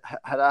I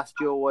had asked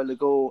you a while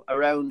ago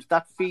around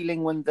that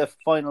feeling when the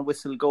final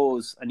whistle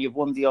goes and you've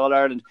won the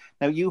All-Ireland.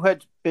 Now, you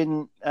had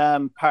been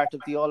part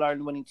of the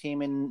All-Ireland winning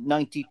team in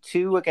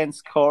 92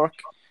 against Cork,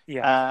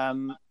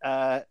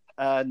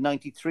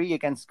 93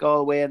 against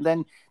Galway, and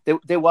then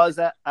there was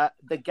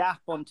the gap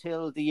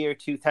until the year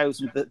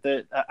 2000.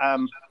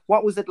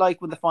 What was it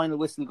like when the final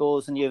whistle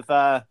goes and you've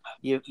won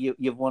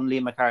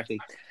Liam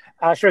McCarthy?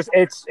 Sure,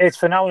 it's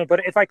phenomenal.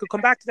 But if I could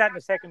come back to that in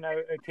a second now,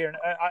 Kieran,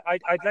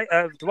 I'd like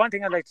the one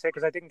thing I'd like to say,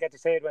 because I didn't get to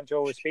say it when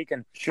Joe was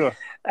speaking. Sure.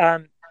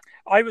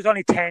 I was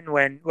only 10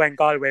 when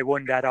Galway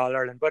won that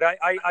All-Ireland, but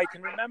I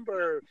can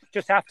remember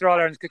just after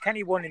All-Ireland,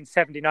 Kilkenny won in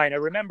 79. I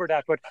remember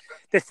that, but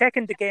the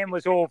second the game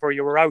was over,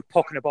 you were out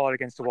pucking a ball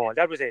against the wall.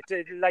 That was it.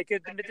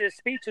 The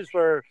speeches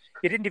were,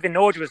 you didn't even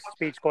know there was a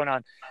speech going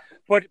on.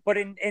 But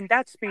in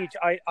that speech,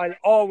 I'll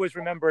always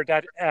remember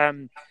that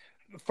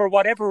for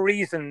whatever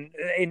reason,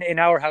 in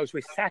our house,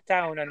 we sat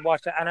down and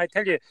watched it. And I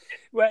tell you,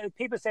 well,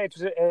 people say it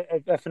was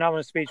a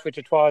phenomenal speech, which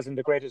it was, and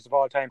the greatest of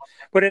all time.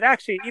 But it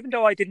actually, even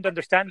though I didn't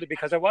understand it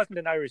because I wasn't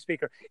an Irish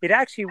speaker, it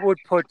actually would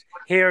put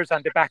hairs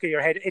on the back of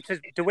your head. It was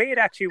the way it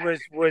actually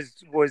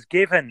was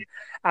given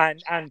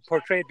and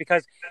portrayed.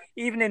 Because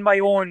even in my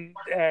own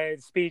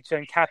speech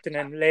and captain,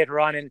 and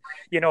later on, and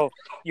you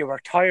were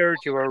tired,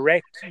 you were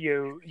wrecked,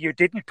 you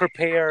didn't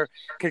prepare.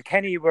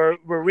 Kilkenny were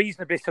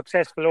reasonably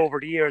successful over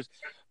the years.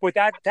 But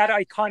that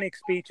iconic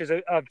speech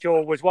of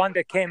Joe was one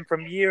that came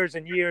from years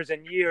and years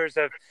and years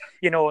of,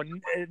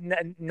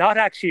 not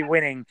actually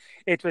winning.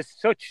 It was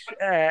such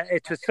a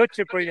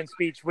brilliant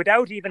speech.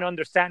 Without even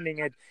understanding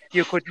it,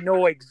 you could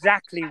know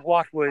exactly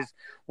what was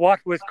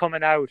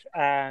coming out.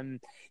 And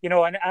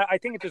I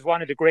think it was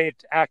one of the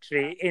great,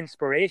 actually,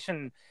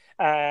 inspirational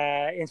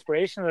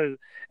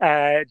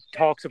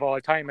talks of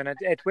all time, and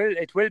it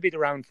will be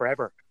around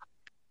forever.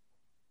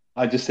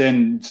 I'm just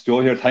saying,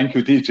 Joe here, thank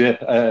you, DJ.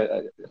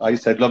 I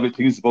said lovely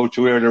things about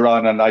you earlier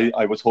on, and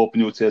I was hoping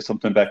you would say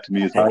something back to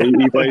me as well. But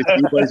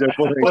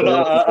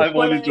I'm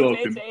only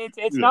joking.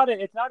 It's not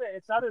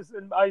as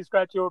I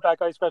scratch your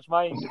back, I scratch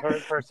mine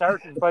for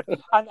certain. But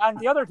and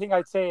the other thing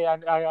I'd say,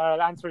 and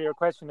I'll answer your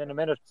question in a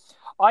minute.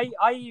 I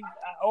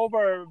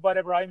over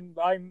whatever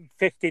I'm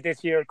 50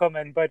 this year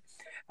coming, but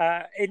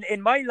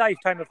in my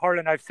lifetime of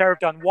hurling, I've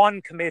served on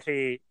one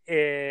committee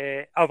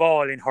of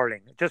all in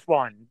hurling, just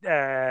one.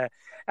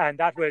 And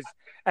that was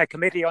a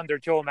committee under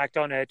Joe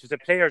McDonough. It was a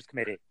players'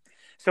 committee.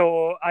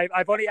 So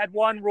I've only had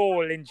one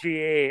role in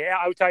GA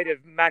outside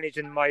of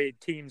managing my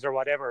teams or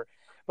whatever.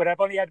 But I've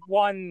only had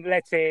one,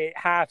 let's say,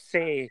 half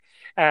say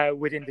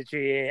within the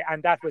GA,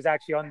 and that was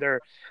actually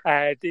under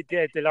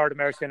the Lord of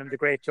Mercy on him, the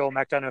great Joe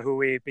McDonough, who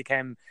we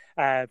became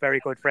very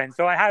good friends.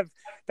 So I have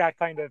that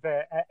kind of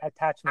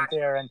attachment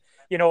there. And,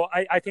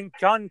 I think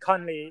John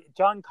Connolly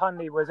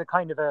was a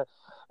kind of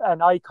an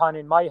icon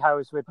in my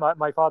house with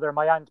my father. And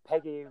my aunt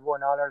Peggy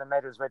won All-Ireland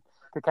medals with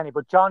Kilkenny,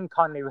 but John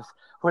Connolly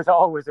was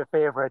always a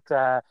favourite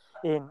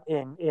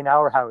in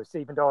our house,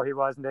 even though he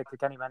wasn't a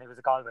Kilkenny man, he was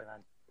a Galway man.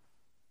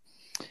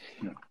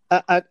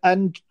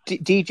 And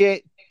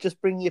DJ,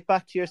 just bringing it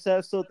back to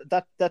yourself, so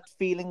that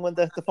feeling when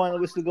the final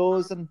whistle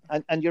goes and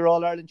you're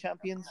All-Ireland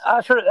champions?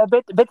 Sure, a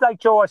bit like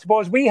Joe, I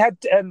suppose. We had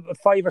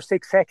 5 or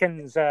 6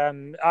 seconds,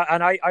 and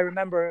I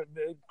remember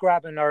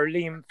grabbing, or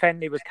Liam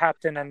Fennelly was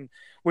captain, and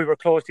we were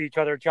close to each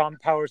other, John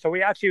Power. So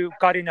we actually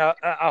got in a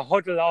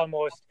huddle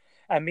almost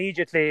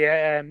immediately.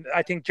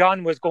 I think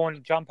John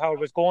Power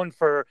was going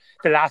for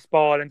the last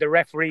ball, and the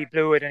referee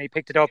blew it and he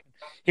picked it up.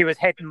 He was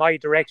heading my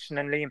direction,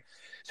 and Liam.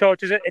 So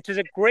it was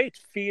a great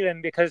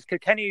feeling, because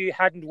Kilkenny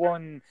hadn't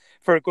won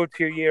for a good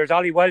few years.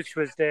 Ollie Welsh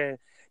was the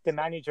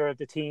manager of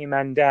the team,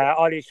 and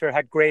Ollie sure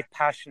had great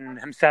passion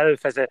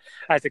himself as a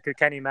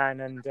Kilkenny man,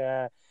 and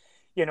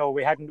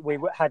we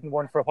hadn't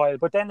won for a while.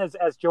 But then,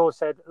 as Joe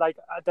said, like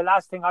the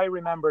last thing I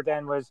remember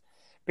then was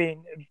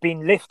being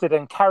lifted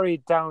and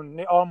carried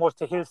down almost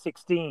to Hill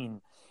 16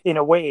 in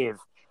a wave.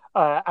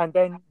 And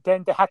then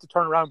they had to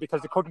turn around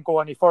because they couldn't go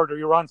any further.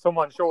 You were on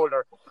someone's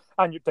shoulder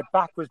and the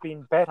back was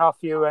being bet off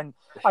you. And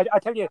I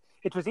tell you,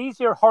 it was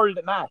easier hurl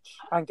the match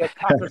and get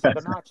tackles in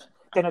the match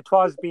than it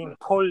was being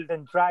pulled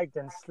and dragged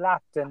and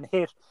slapped and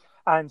hit.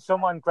 And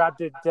someone grabbed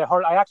the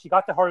hurl. I actually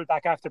got the hurl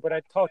back after, but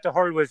I thought the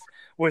hurl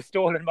was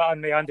stolen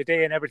on me on the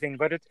day and everything.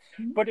 But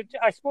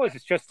I suppose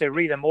it's just a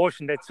real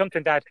emotion. It's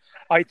something that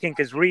I think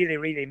is really,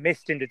 really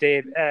missed in the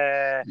day,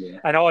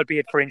 and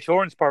albeit for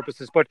insurance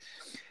purposes. But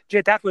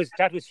that was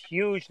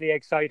hugely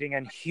exciting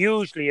and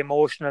hugely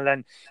emotional,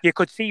 and you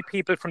could see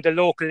people from the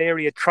local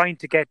area trying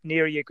to get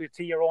near you. You could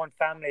see your own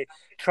family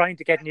trying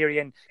to get near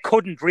you and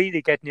couldn't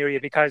really get near you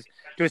because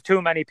there was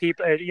too many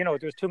people. There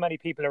was too many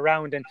people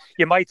around, and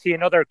you might see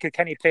another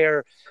Kilkenny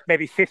player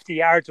maybe 50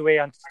 yards away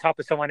on top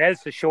of someone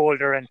else's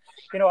shoulder, and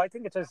I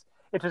think it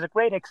was a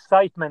great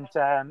excitement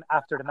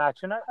after the match,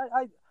 and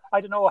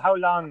I don't know how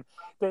long.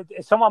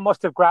 Someone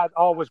must have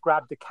always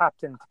grabbed the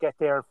captain to get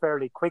there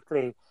fairly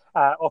quickly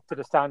up to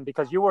the stand,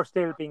 because you were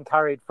still being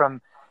carried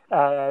from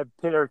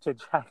pillar to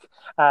jack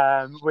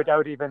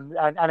without even,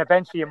 and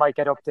eventually you might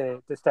get up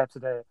the steps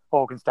of the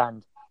Hogan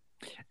stand.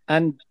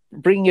 And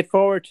bringing it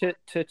forward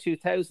to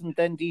 2000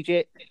 then,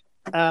 DJ,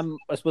 I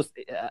suppose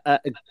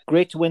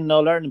great to win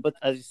All Ireland, but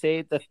as you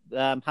say, that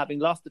having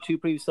lost the two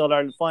previous All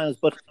Ireland finals,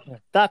 but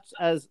that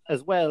as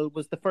well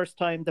was the first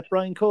time that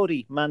Brian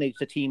Cody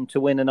managed a team to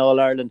win an All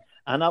Ireland,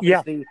 and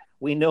obviously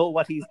we know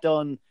what he's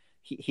done.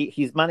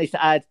 He's managed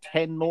to add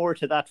 10 more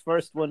to that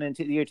first one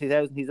into the year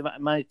 2000. He's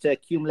managed to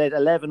accumulate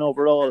 11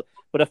 overall,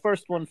 but a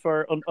first one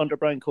for under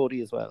Brian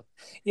Cody as well.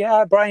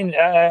 Yeah, Brian,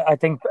 I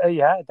think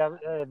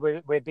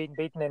we'd been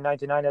beaten in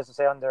 99, as I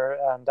say,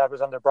 that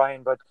was under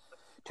Brian, but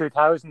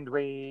 2000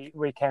 we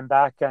came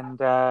back, and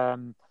we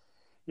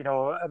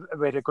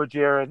had a good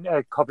year, and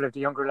a couple of the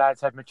younger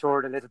lads had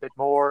matured a little bit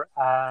more.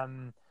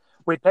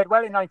 We played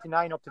well in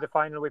 99 up to the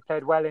final. We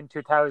played well in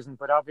 2000,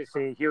 but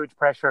obviously huge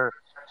pressure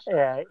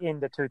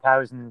in the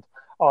 2000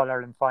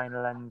 All-Ireland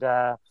final, and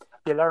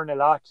you learn a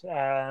lot.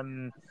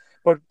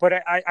 But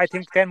I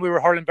think then we were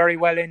hurling very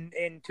well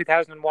in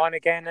 2001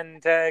 again,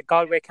 and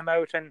Galway came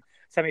out and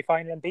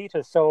semi-final and beat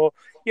us. So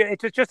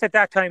it was just at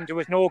that time there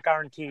was no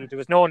guarantee, there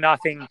was no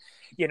nothing.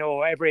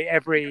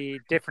 Every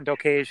different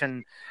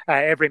occasion,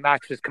 every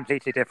match was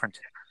completely different.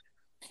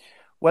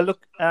 Well,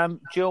 look,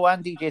 Joe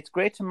and DJ, it's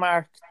great to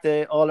mark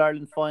the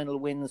All-Ireland final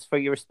wins for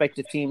your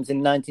respective teams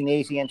in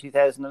 1980 and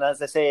 2000. And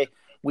as I say,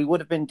 we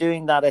would have been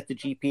doing that at the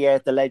GPA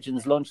at the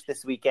Legends Lunch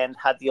this weekend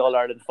had the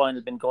All-Ireland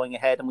final been going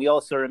ahead. And we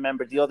also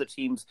remember the other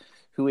teams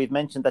who we've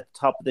mentioned at the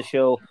top of the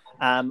show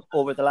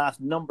over the last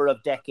number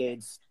of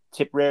decades.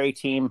 Tipperary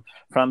team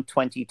from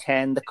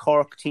 2010, the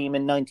Cork team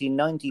in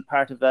 1990,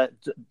 part of the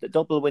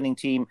double winning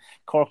team,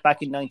 Cork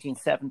back in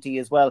 1970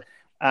 as well.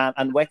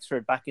 And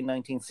Wexford back in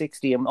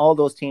 1960, and all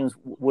those teams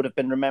would have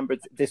been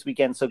remembered this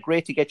weekend. So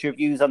great to get your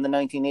views on the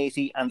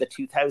 1980 and the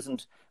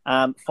 2000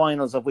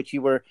 finals, of which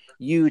you were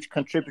huge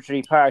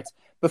contributory parts.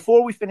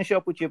 Before we finish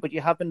up with you, but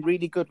you have been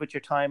really good with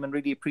your time and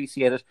really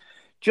appreciate it,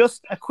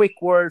 just a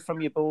quick word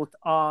from you both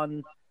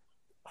on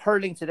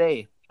hurling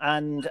today.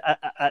 And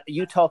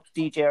you talked,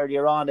 DJ,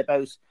 earlier on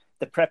about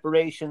the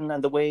preparation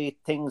and the way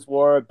things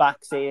were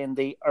back, say, in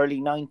the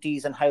early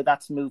 90s and how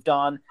that's moved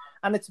on.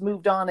 And it's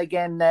moved on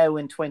again now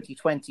in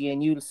 2020.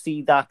 And you'll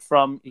see that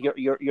from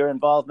your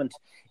involvement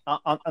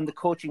on the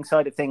coaching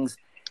side of things.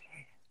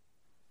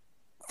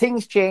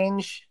 Things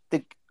change,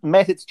 the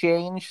methods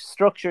change,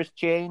 structures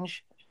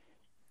change.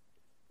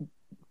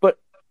 But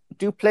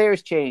do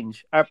players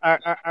change?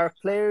 Are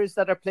players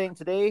that are playing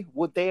today,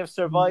 would they have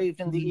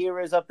survived in the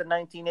eras of the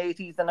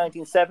 1980s, the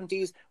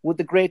 1970s? Would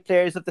the great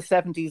players of the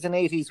 70s and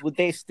 80s, would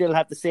they still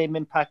have the same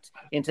impact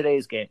in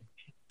today's game?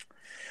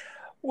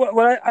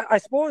 Well, I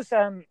suppose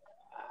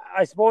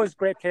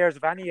great players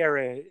of any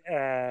era,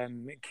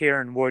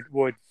 Kieran,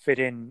 would fit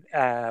in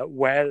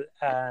well.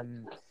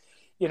 In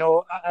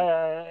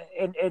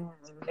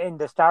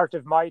the start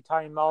of my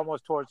time,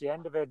 almost towards the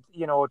end of it,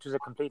 it was a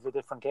completely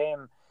different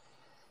game.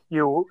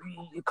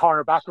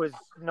 Cornerback was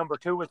number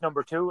two,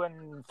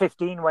 and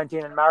 15 went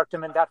in and marked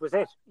him, and that was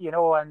it.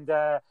 And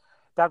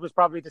that was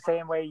probably the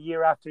same way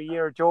year after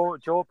year.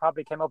 Joe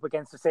probably came up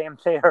against the same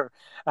player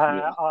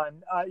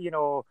on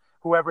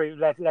whoever,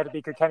 let it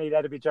be Kilkenny,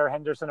 let it be Ger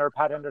Henderson or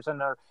Pat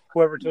Henderson or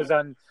whoever it was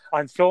on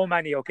so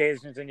many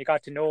occasions, and you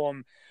got to know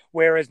him.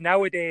 Whereas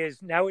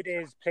nowadays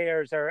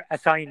players are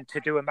assigned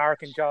to do a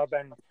marking job,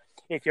 and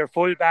if your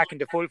full back and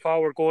the full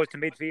forward goes to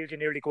midfield, you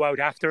nearly go out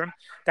after him.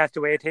 That's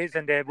the way it is.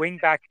 And the wing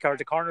back or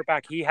the corner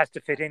back, he has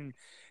to fit in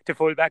to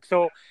full back.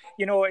 So,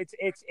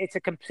 it's a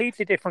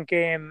completely different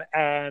game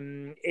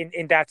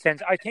in that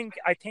sense. I think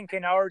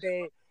in our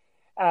day,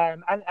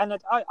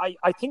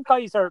 I think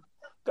guys are,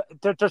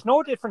 there's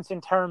no difference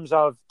in terms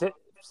of the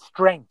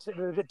strength.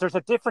 There's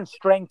a different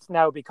strength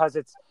now because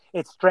it's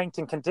strength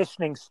and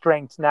conditioning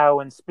strength now,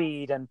 and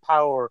speed and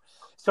power.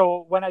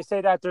 So when I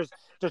say that, there's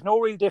no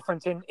real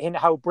difference in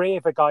how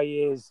brave a guy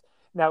is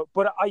now.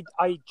 But I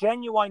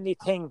genuinely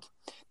think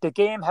the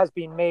game has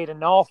been made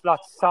an awful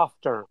lot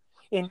softer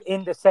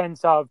in the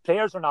sense of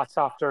players are not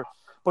softer,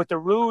 but the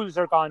rules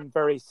are gone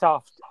very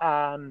soft.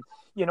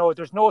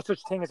 There's no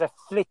such thing as a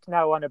flick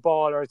now on a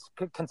ball, or it's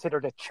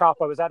considered a chop.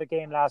 I was at a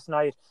game last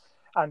night,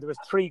 and there was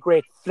 3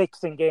 great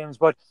flicks in games,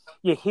 but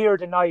you hear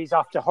the noise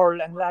off the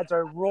hurl, and lads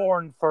are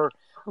roaring for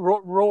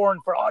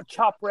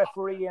chop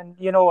referee, and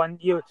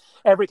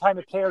every time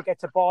a player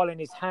gets a ball in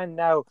his hand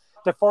now,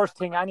 the first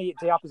thing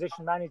the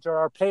opposition manager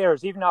or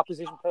players, even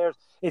opposition players,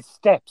 is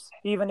steps,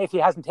 even if he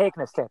hasn't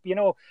taken a step, you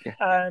know.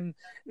 And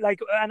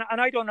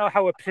I don't know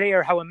how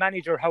a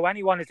manager, how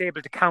anyone is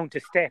able to count a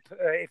step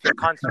if you're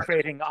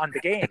concentrating on the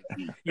game,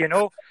 you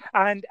know.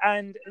 And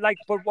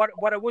but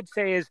what I would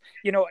say is,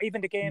 you know,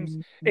 even the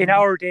games in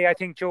our day, I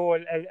think Joe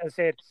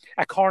said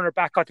a corner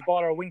back got the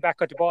ball or a wing back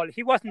got the ball,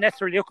 he wasn't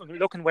necessarily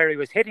looking where he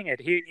was hitting it.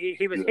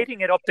 He was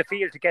hitting it up the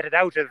field to get it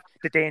out of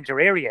the danger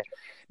area.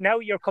 Now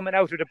you're coming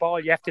out of the ball,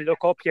 you have to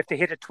look up, you have to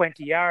hit it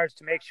 20 yards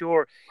to make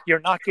sure you're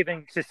not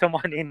giving to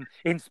someone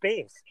in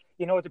space.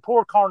 You know, the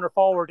poor corner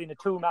forward in a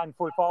two-man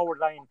full forward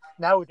line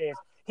nowadays,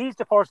 he's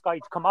the first guy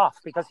to come off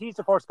because he's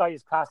the first guy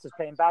his class is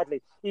playing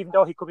badly, even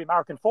though he could be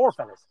marking four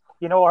fellas,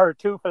 you know, or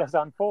two fellas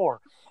on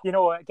four. You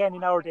know, again,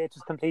 in our day, it's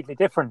just completely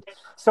different.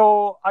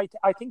 So I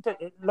think that,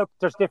 look,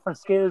 there's different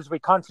skills. We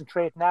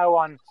concentrate now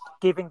on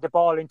giving the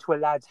ball into a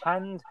lad's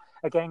hand.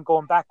 Again,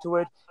 going back to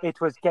it,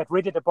 it was get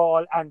rid of the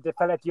ball and the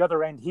fella at the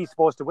other end, he's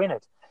supposed to win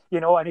it. You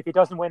know, and if he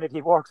doesn't win it,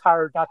 he works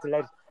hard not to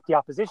let the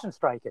opposition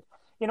strike it.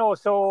 You know,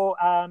 so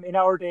in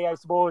our day, I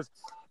suppose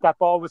that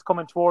ball was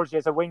coming towards you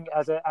as a wing,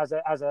 as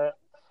a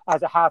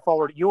half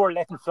forward. You were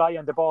letting fly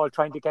on the ball,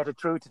 trying to get it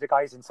through to the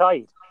guys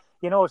inside.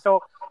 You know,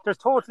 so it's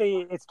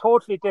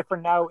totally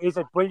different now. Is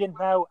it brilliant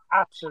now?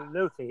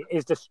 Absolutely.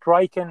 Is the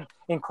striking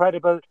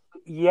incredible?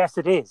 Yes,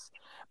 it is.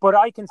 But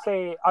I can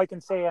say,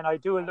 and I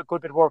do a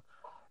good bit of work.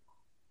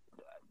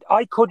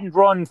 I couldn't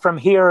run from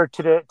here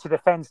to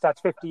the fence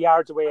that's 50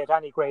 yards away at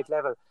any great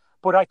level,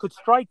 but I could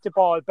strike the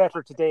ball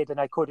better today than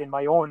I could in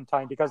my own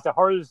time because the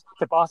hurls,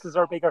 the bosses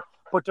are bigger,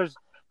 but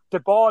the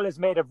ball is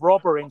made of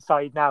rubber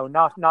inside now,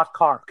 not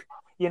cork.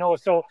 You know,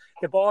 so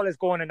the ball is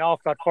going an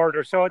awful lot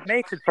further, so it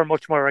makes it for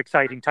much more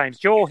exciting times.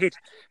 Joe hit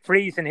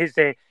freeze in his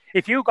day.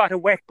 If you got a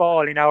wet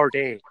ball in our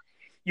day,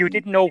 you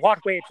didn't know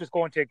what way it was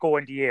going to go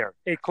in the air.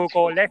 It could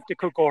go left, it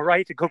could go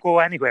right, it could go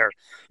anywhere.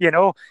 You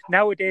know,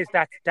 nowadays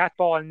that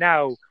ball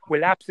now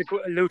will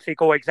absolutely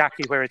go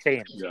exactly where it's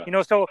aimed. Yeah. You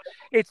know, so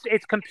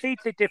it's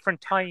completely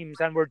different times,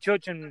 and we're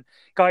judging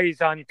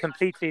guys on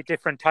completely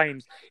different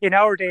times. In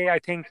our day, I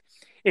think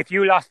if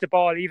you lost the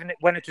ball, even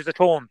when it was at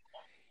home,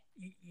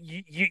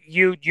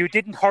 you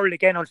didn't hurl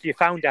again until you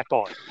found that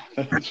ball.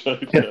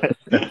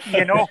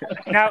 You know,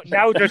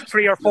 now there's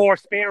 3 or 4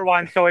 spare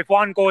ones, so if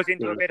one goes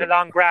into a bit of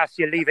long grass,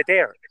 you leave it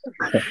there.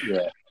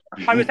 Yeah.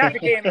 I was at a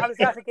game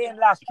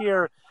last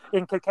year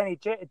in Kilkenny.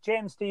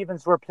 James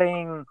Stevens were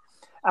playing.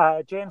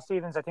 James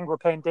Stevens, I think, were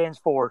playing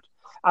Danesford,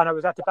 and I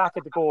was at the back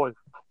of the goal.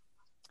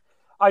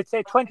 I'd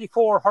say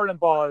 24 hurling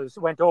balls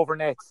went over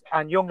nets,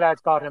 and young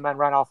lads got him and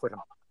ran off with him.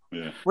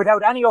 Yeah.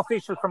 Without any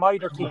official from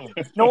either team.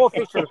 No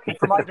official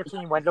from either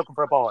team went looking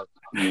for a ball.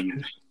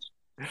 You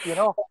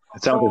know?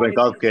 It sounds like a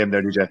golf game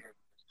there, DJ.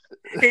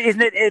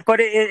 Isn't it? But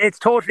it's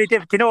totally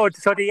different. You know,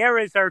 so the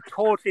eras are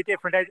totally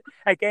different.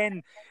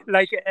 Again,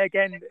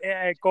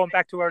 going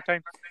back to our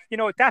time, you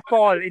know, that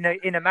ball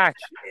in a match,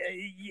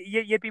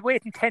 you'd be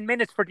waiting 10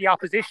 minutes for the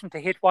opposition to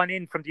hit one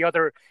in from the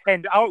other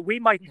end. We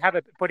mightn't have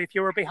it, but if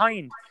you were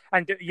behind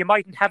and you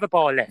mightn't have a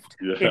ball left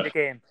in the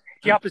game,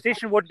 the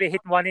opposition wouldn't be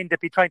hitting one in,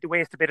 they'd be trying to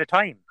waste a bit of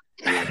time,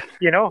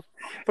 you know.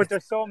 But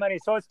there's so many,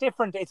 so it's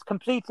different. It's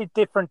completely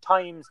different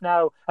times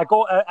now. A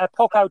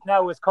puck out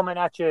now is coming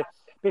at you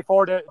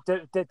before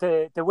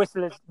the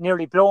whistle is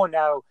nearly blown.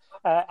 Now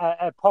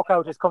a puck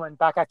out is coming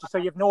back at you, so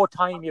you have no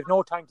time. You have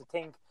no time to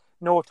think,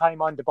 no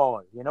time on the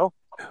ball. You know.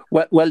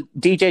 Well,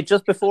 DJ,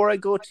 just before I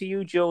go to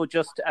you, Joe,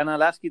 and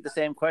I'll ask you the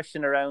same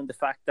question around the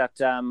fact that,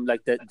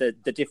 like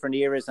the different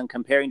eras and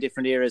comparing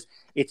different eras.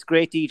 It's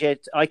great, DJ.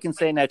 I can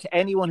say now to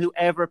anyone who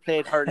ever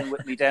played hurling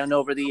with me down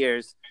over the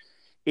years,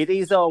 it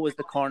is always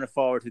the corner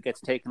forward who gets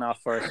taken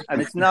off first,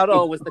 and it's not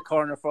always the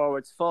corner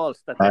forward's fault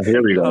that they're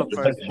here we go.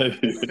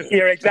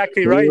 You're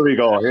exactly right. Here we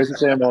go. Here's the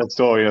same old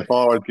story. A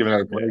forward giving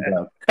out a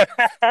playground.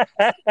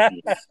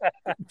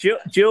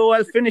 Joe,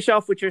 I'll finish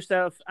off with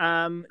yourself.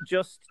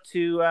 Just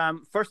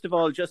to first of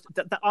all, just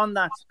on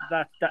that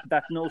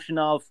notion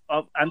of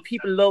and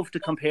people love to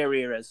compare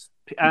eras,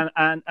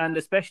 and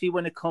especially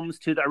when it comes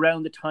to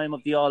around the time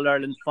of the All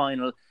Ireland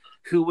final.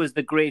 Who was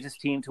the greatest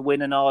team to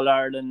win in All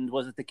Ireland?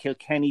 Was it the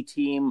Kilkenny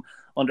team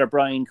under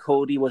Brian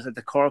Cody? Was it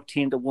the Cork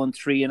team that won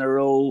 3 in a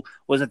row?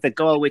 Was it the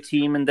Galway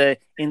team in the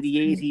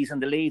 80s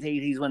and the late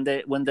 80s when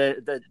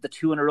the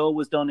 2 in a row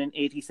was done in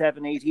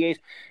 87, 88?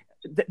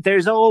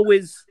 There's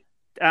always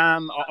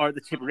or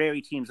the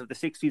Tipperary teams of the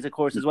 60s, of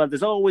course, as well.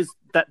 There's always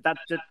that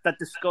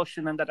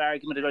discussion and that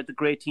argument about the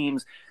great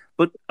teams.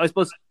 But I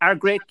suppose, are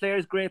great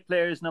players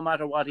no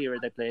matter what era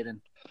they played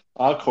in?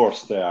 Of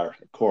course they are.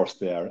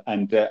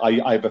 And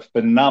I have a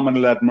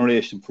phenomenal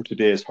admiration for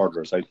today's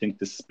hurlers. I think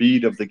the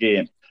speed of the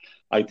game.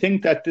 I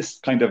think that this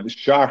kind of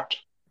short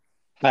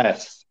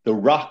pass, the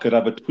rocket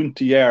of a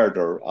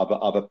 20-yarder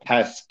of a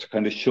pass to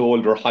kind of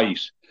shoulder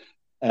height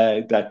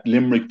that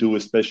Limerick do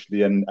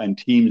especially and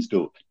teams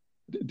do.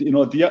 You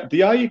know,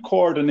 the eye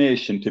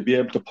coordination to be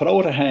able to put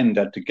out a hand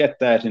and to get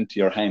that into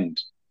your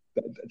hand,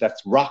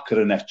 that's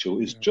rocketing at you,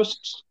 is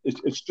just,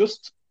 it's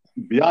just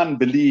beyond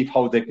belief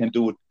how they can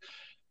do it.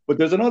 But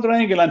there's another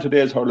angle on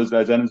today's hurlers,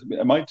 lads, and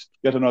I might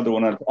get another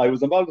one. I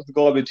was involved with the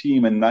Galway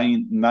team in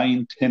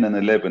 9, 10 and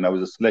 11. I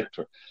was a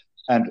selector.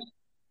 And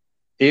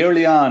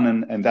early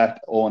on in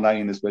that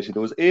 09 especially,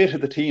 there was 8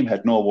 of the team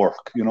had no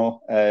work,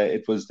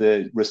 it was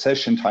the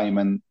recession time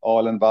and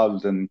all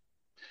involved in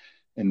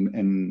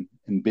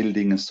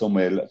building in some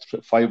way.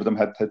 5 of them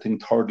had, I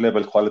think, 3rd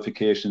level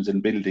qualifications in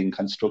building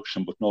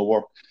construction, but no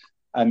work.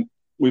 And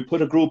we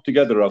put a group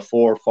together of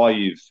 4 or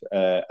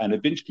 5, and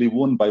eventually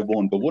one by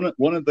one. But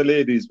one of the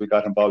ladies we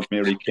got involved,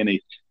 Mary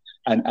Kenny,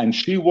 and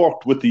she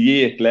worked with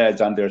the 8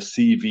 lads on their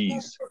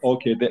CVs.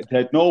 Okay, they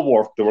had no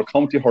work. They were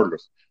county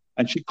hurlers.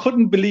 And she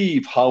couldn't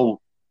believe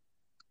how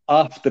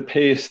off the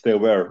pace they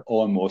were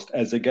almost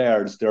as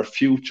regards their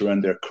future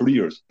and their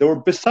careers. They were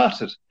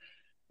besotted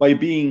by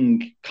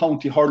being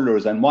county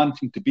hurlers and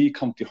wanting to be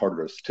county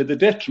hurlers to the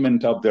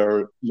detriment of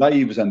their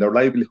lives and their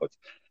livelihoods.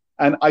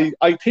 And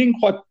I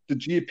think what the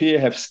GPA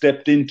have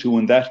stepped into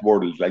in that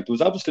world, like there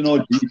was obviously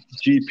no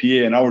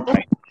GPA in our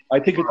time. I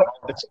think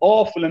it's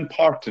awful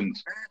important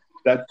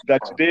that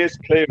today's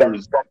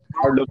players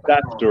are looked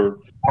after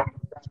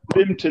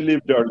for them to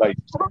live their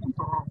lives.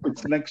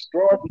 It's an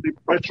extraordinary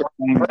pressure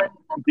point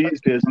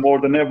these days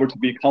more than ever to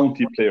be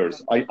county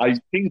players. I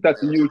think that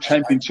the new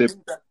championship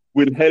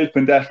will help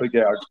in that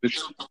regard.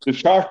 The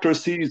shorter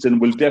season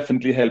will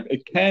definitely help.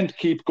 It can't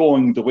keep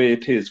going the way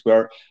it is,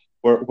 where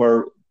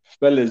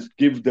fellas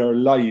give their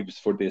lives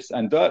for this.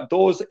 And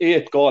those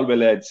 8 Galway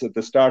lads at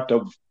the start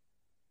of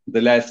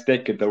the last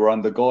decade that were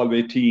on the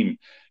Galway team,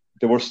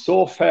 they were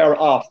so far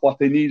off what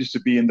they needed to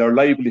be in their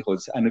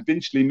livelihoods. And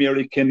eventually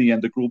Mary Kenny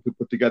and the group we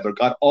put together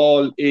got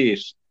all 8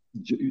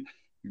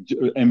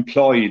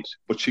 employed,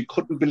 but she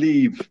couldn't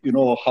believe,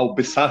 how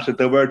besotted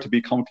they were to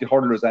be county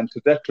hurlers and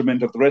to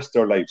detriment of the rest of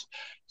their lives.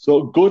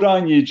 So good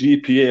on you,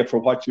 GPA, for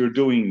what you're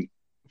doing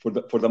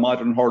for the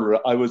modern hurler.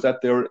 I was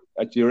at your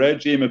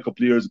AGM a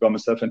couple of years ago.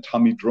 Myself and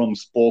Tommy Drum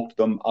spoke to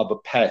them of a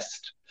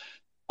past,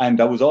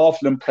 and I was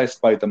awful impressed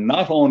by them.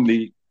 Not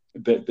only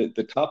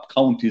the top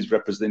counties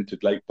represented,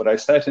 but I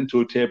sat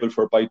into a table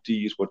for a bite to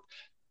eat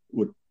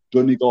with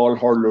Donegal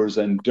hurlers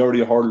and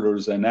Derry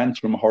hurlers and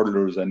Antrim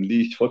hurlers and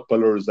Laois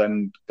footballers,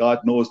 and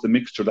God knows the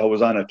mixture that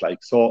was on it.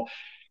 So,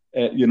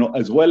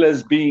 as well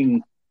as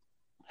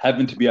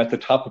having to be at the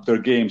top of their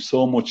game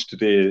so much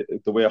today,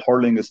 the way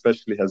hurling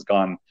especially has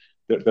gone,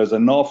 there's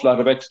an awful lot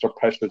of extra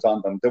pressures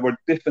on them. There were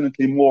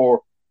definitely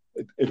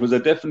it was a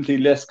definitely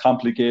less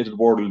complicated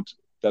world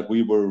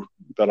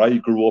that I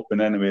grew up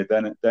in anyway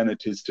than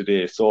it is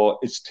today. So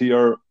it's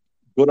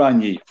good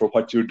on you for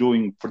what you're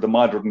doing for the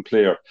modern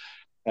player.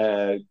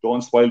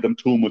 Don't spoil them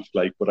too much,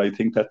 but I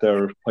think that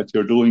what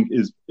you're doing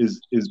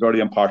is very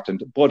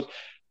important. But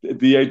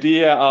the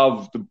idea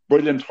of the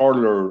brilliant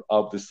hurler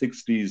of the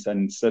 60s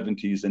and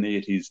 70s and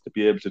 80s to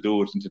be able to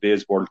do it in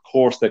today's world, of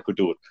course they could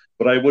do it.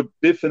 But I would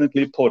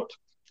definitely put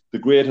the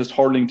greatest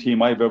hurling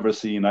team I've ever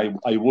seen.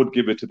 I would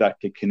give it to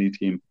that Kilkenny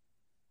team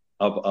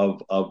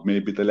of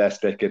maybe the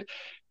last decade.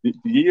 The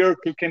year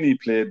Kilkenny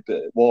played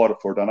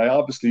Waterford, and I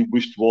obviously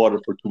wished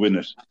Waterford to win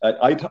it.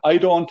 I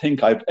don't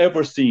think I've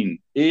ever seen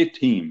a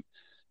team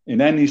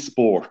in any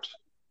sport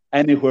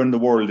anywhere in the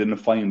world in the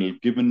final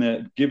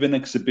given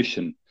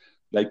exhibition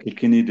like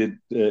Kilkenny did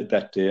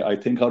that day. I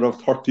think out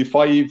of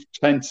 35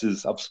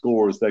 chances of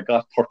scores, they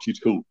got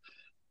 32.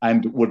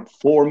 And with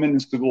 4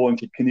 minutes to go and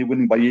Kilkenny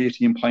winning by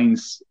 18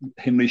 points,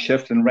 Henry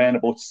Shefflin ran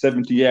about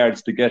 70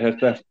 yards to get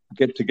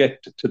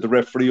to the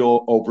referee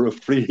over a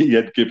free he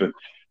had given.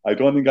 I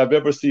don't think I've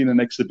ever seen an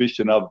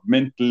exhibition of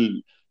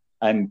mental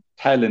and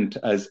talent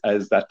as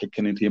that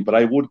Kilkenny team. But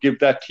I would give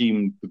that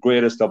team the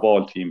greatest of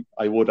all team.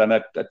 I would. And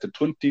at the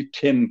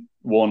 2010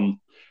 one,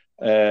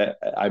 I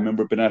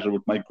remember being at it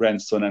with my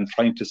grandson and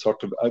trying to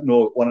sort of,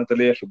 one of the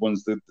later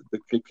ones, the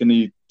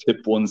Kilkenny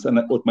tip ones, and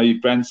with my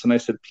grandson I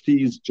said,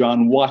 please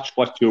John, watch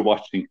what you're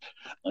watching.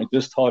 I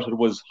just thought it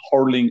was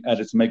hurling at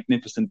its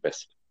magnificent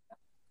best.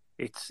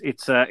 It's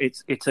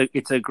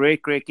a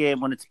great game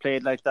when it's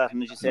played like that,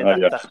 and as you say,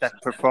 that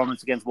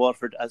performance against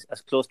Waterford as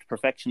close to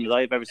perfection as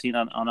I've ever seen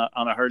on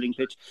a hurling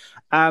pitch.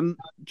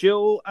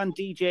 Joe and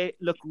DJ,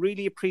 look,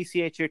 really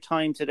appreciate your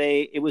time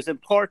today. It was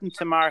important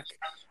to mark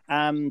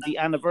the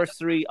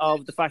anniversary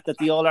of the fact that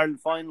the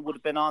All-Ireland final would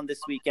have been on this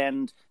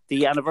weekend,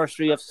 the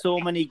anniversary of so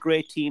many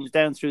great teams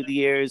down through the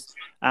years,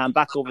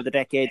 back over the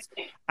decades.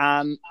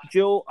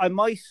 Joe, I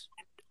might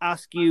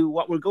ask you,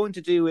 what we're going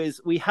to do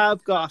is we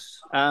have got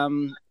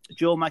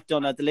Joe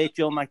McDonagh, the late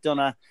Joe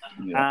McDonagh.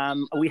 Yeah.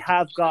 We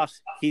have got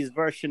his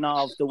version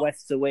of The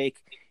West's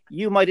Awake.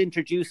 You might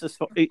introduce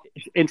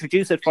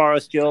it for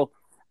us, Joe,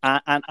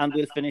 and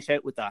we'll finish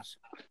out with that.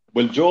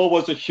 Well, Joe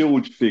was a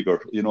huge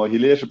figure. He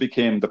later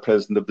became the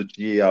president of the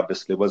GA,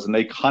 obviously, was an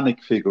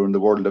iconic figure in the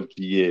world of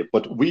GA.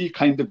 But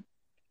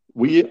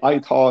I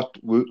thought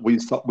we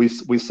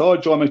saw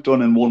Joe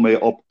McDonagh in one way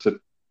up to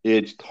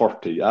age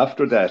 30.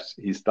 After that,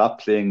 he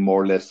stopped playing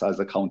more or less as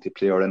a county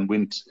player and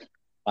went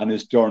on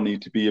his journey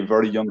to be a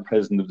very young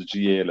president of the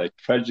GA,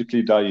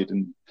 tragically died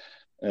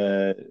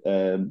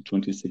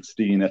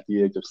 2016 at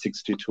the age of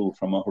 62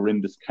 from a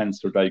horrendous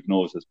cancer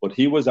diagnosis. But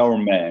he was our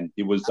man.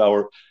 He was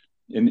the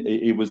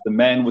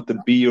man with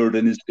the beard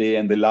in his day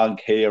and the long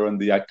hair and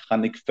the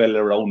iconic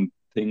fella around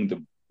thing,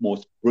 the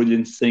most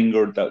brilliant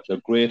singer,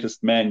 the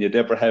greatest man you'd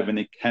ever have in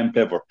a camp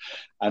ever.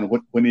 And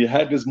when he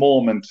had his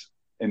moment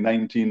in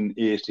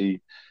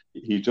 1980,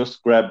 he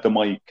just grabbed the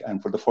mic,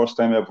 and for the first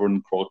time ever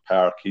in Croke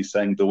Park, he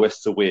sang "The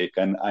West's Awake."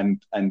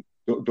 And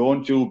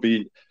don't you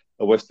be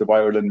a West of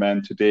Ireland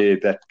man today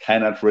that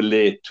cannot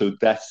relate to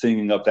that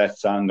singing of that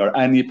song or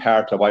any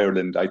part of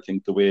Ireland. I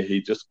think the way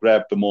he just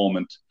grabbed the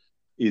moment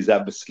is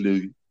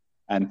absolutely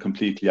and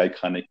completely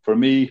iconic. For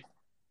me,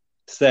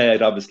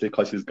 sad obviously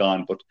because he's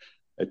gone, but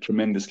a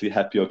tremendously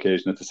happy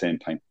occasion at the same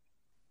time.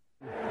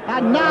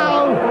 And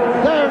now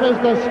there is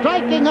the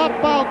striking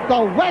up of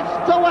the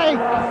West's Awake.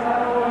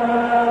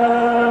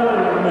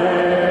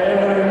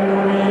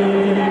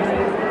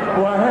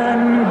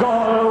 When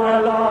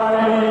Galway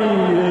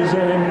lies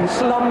in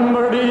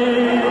slumber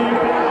deep,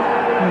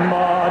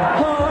 mud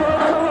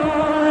hides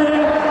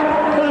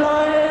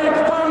like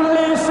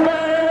Fondly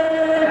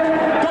spake,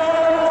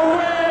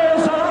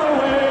 Galway's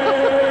awake,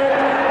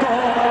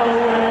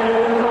 Galway's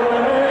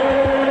awake.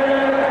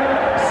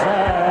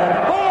 Said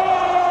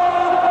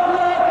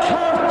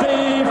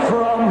McCarthy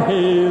from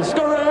his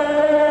grave,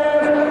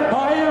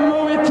 I am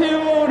with you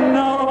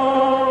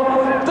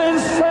now,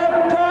 this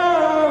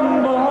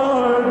September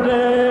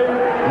day.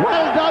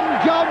 Well done,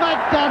 Joe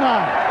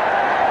McDonough.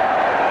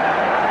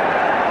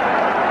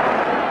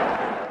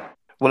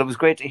 Well, it was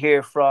great to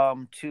hear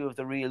from two of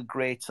the real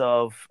greats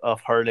of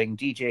hurling,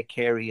 DJ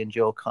Carey and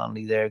Joe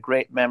Connolly there.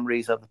 Great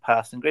memories of the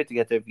past and great to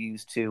get their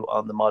views too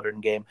on the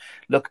modern game.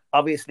 Look,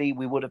 obviously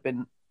we would have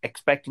been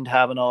expecting to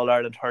have an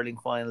All-Ireland hurling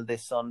final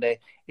this Sunday.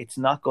 It's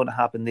not going to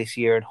happen this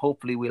year, and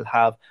hopefully we'll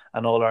have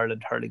an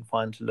All-Ireland hurling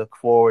final to look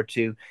forward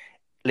to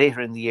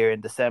later in the year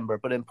in December.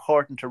 But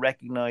important to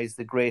recognise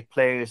the great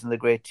players and the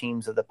great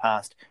teams of the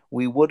past.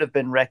 We would have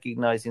been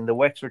recognising the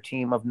Wexford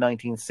team of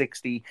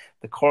 1960,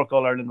 the Cork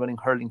All-Ireland winning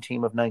hurling team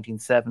of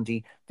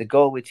 1970, the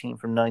Galway team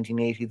from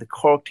 1980, the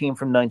Cork team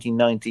from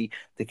 1990,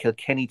 the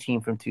Kilkenny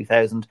team from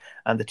 2000,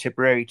 and the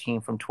Tipperary team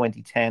from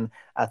 2010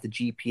 at the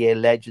GPA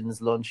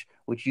Legends Lunch,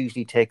 which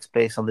usually takes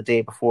place on the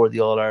day before the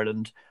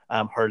All-Ireland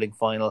hurling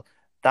final.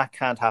 That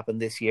can't happen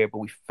this year, but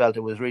we felt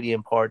it was really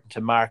important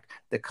to mark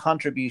the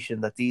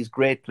contribution that these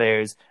great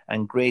players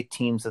and great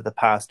teams of the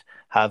past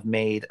have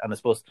made. And I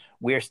suppose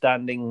we're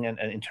standing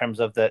in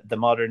terms of the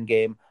modern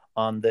game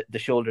on the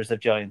shoulders of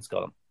giants,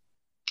 Colin.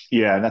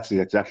 Yeah, and that's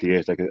exactly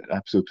it. Like an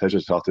absolute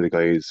pleasure to talk to the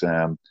guys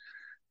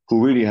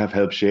who really have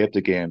helped shape the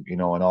game,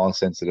 in all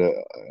sense of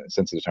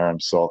the term.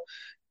 So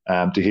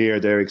to hear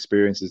their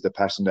experiences, the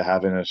passion they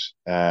have in it,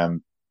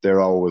 they're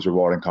always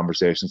rewarding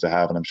conversations to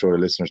have, and I'm sure the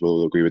listeners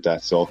will agree with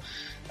that. So,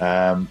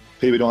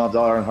 maybe we don't have the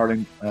All-Ireland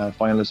hurling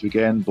final this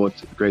weekend, but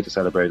great to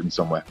celebrate in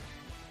some way.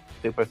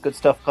 Super. Good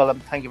stuff, Colin.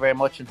 Thank you very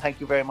much, and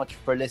thank you very much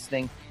for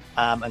listening,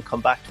 and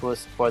come back to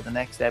us for the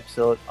next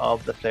episode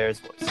of The Player's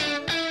Voice.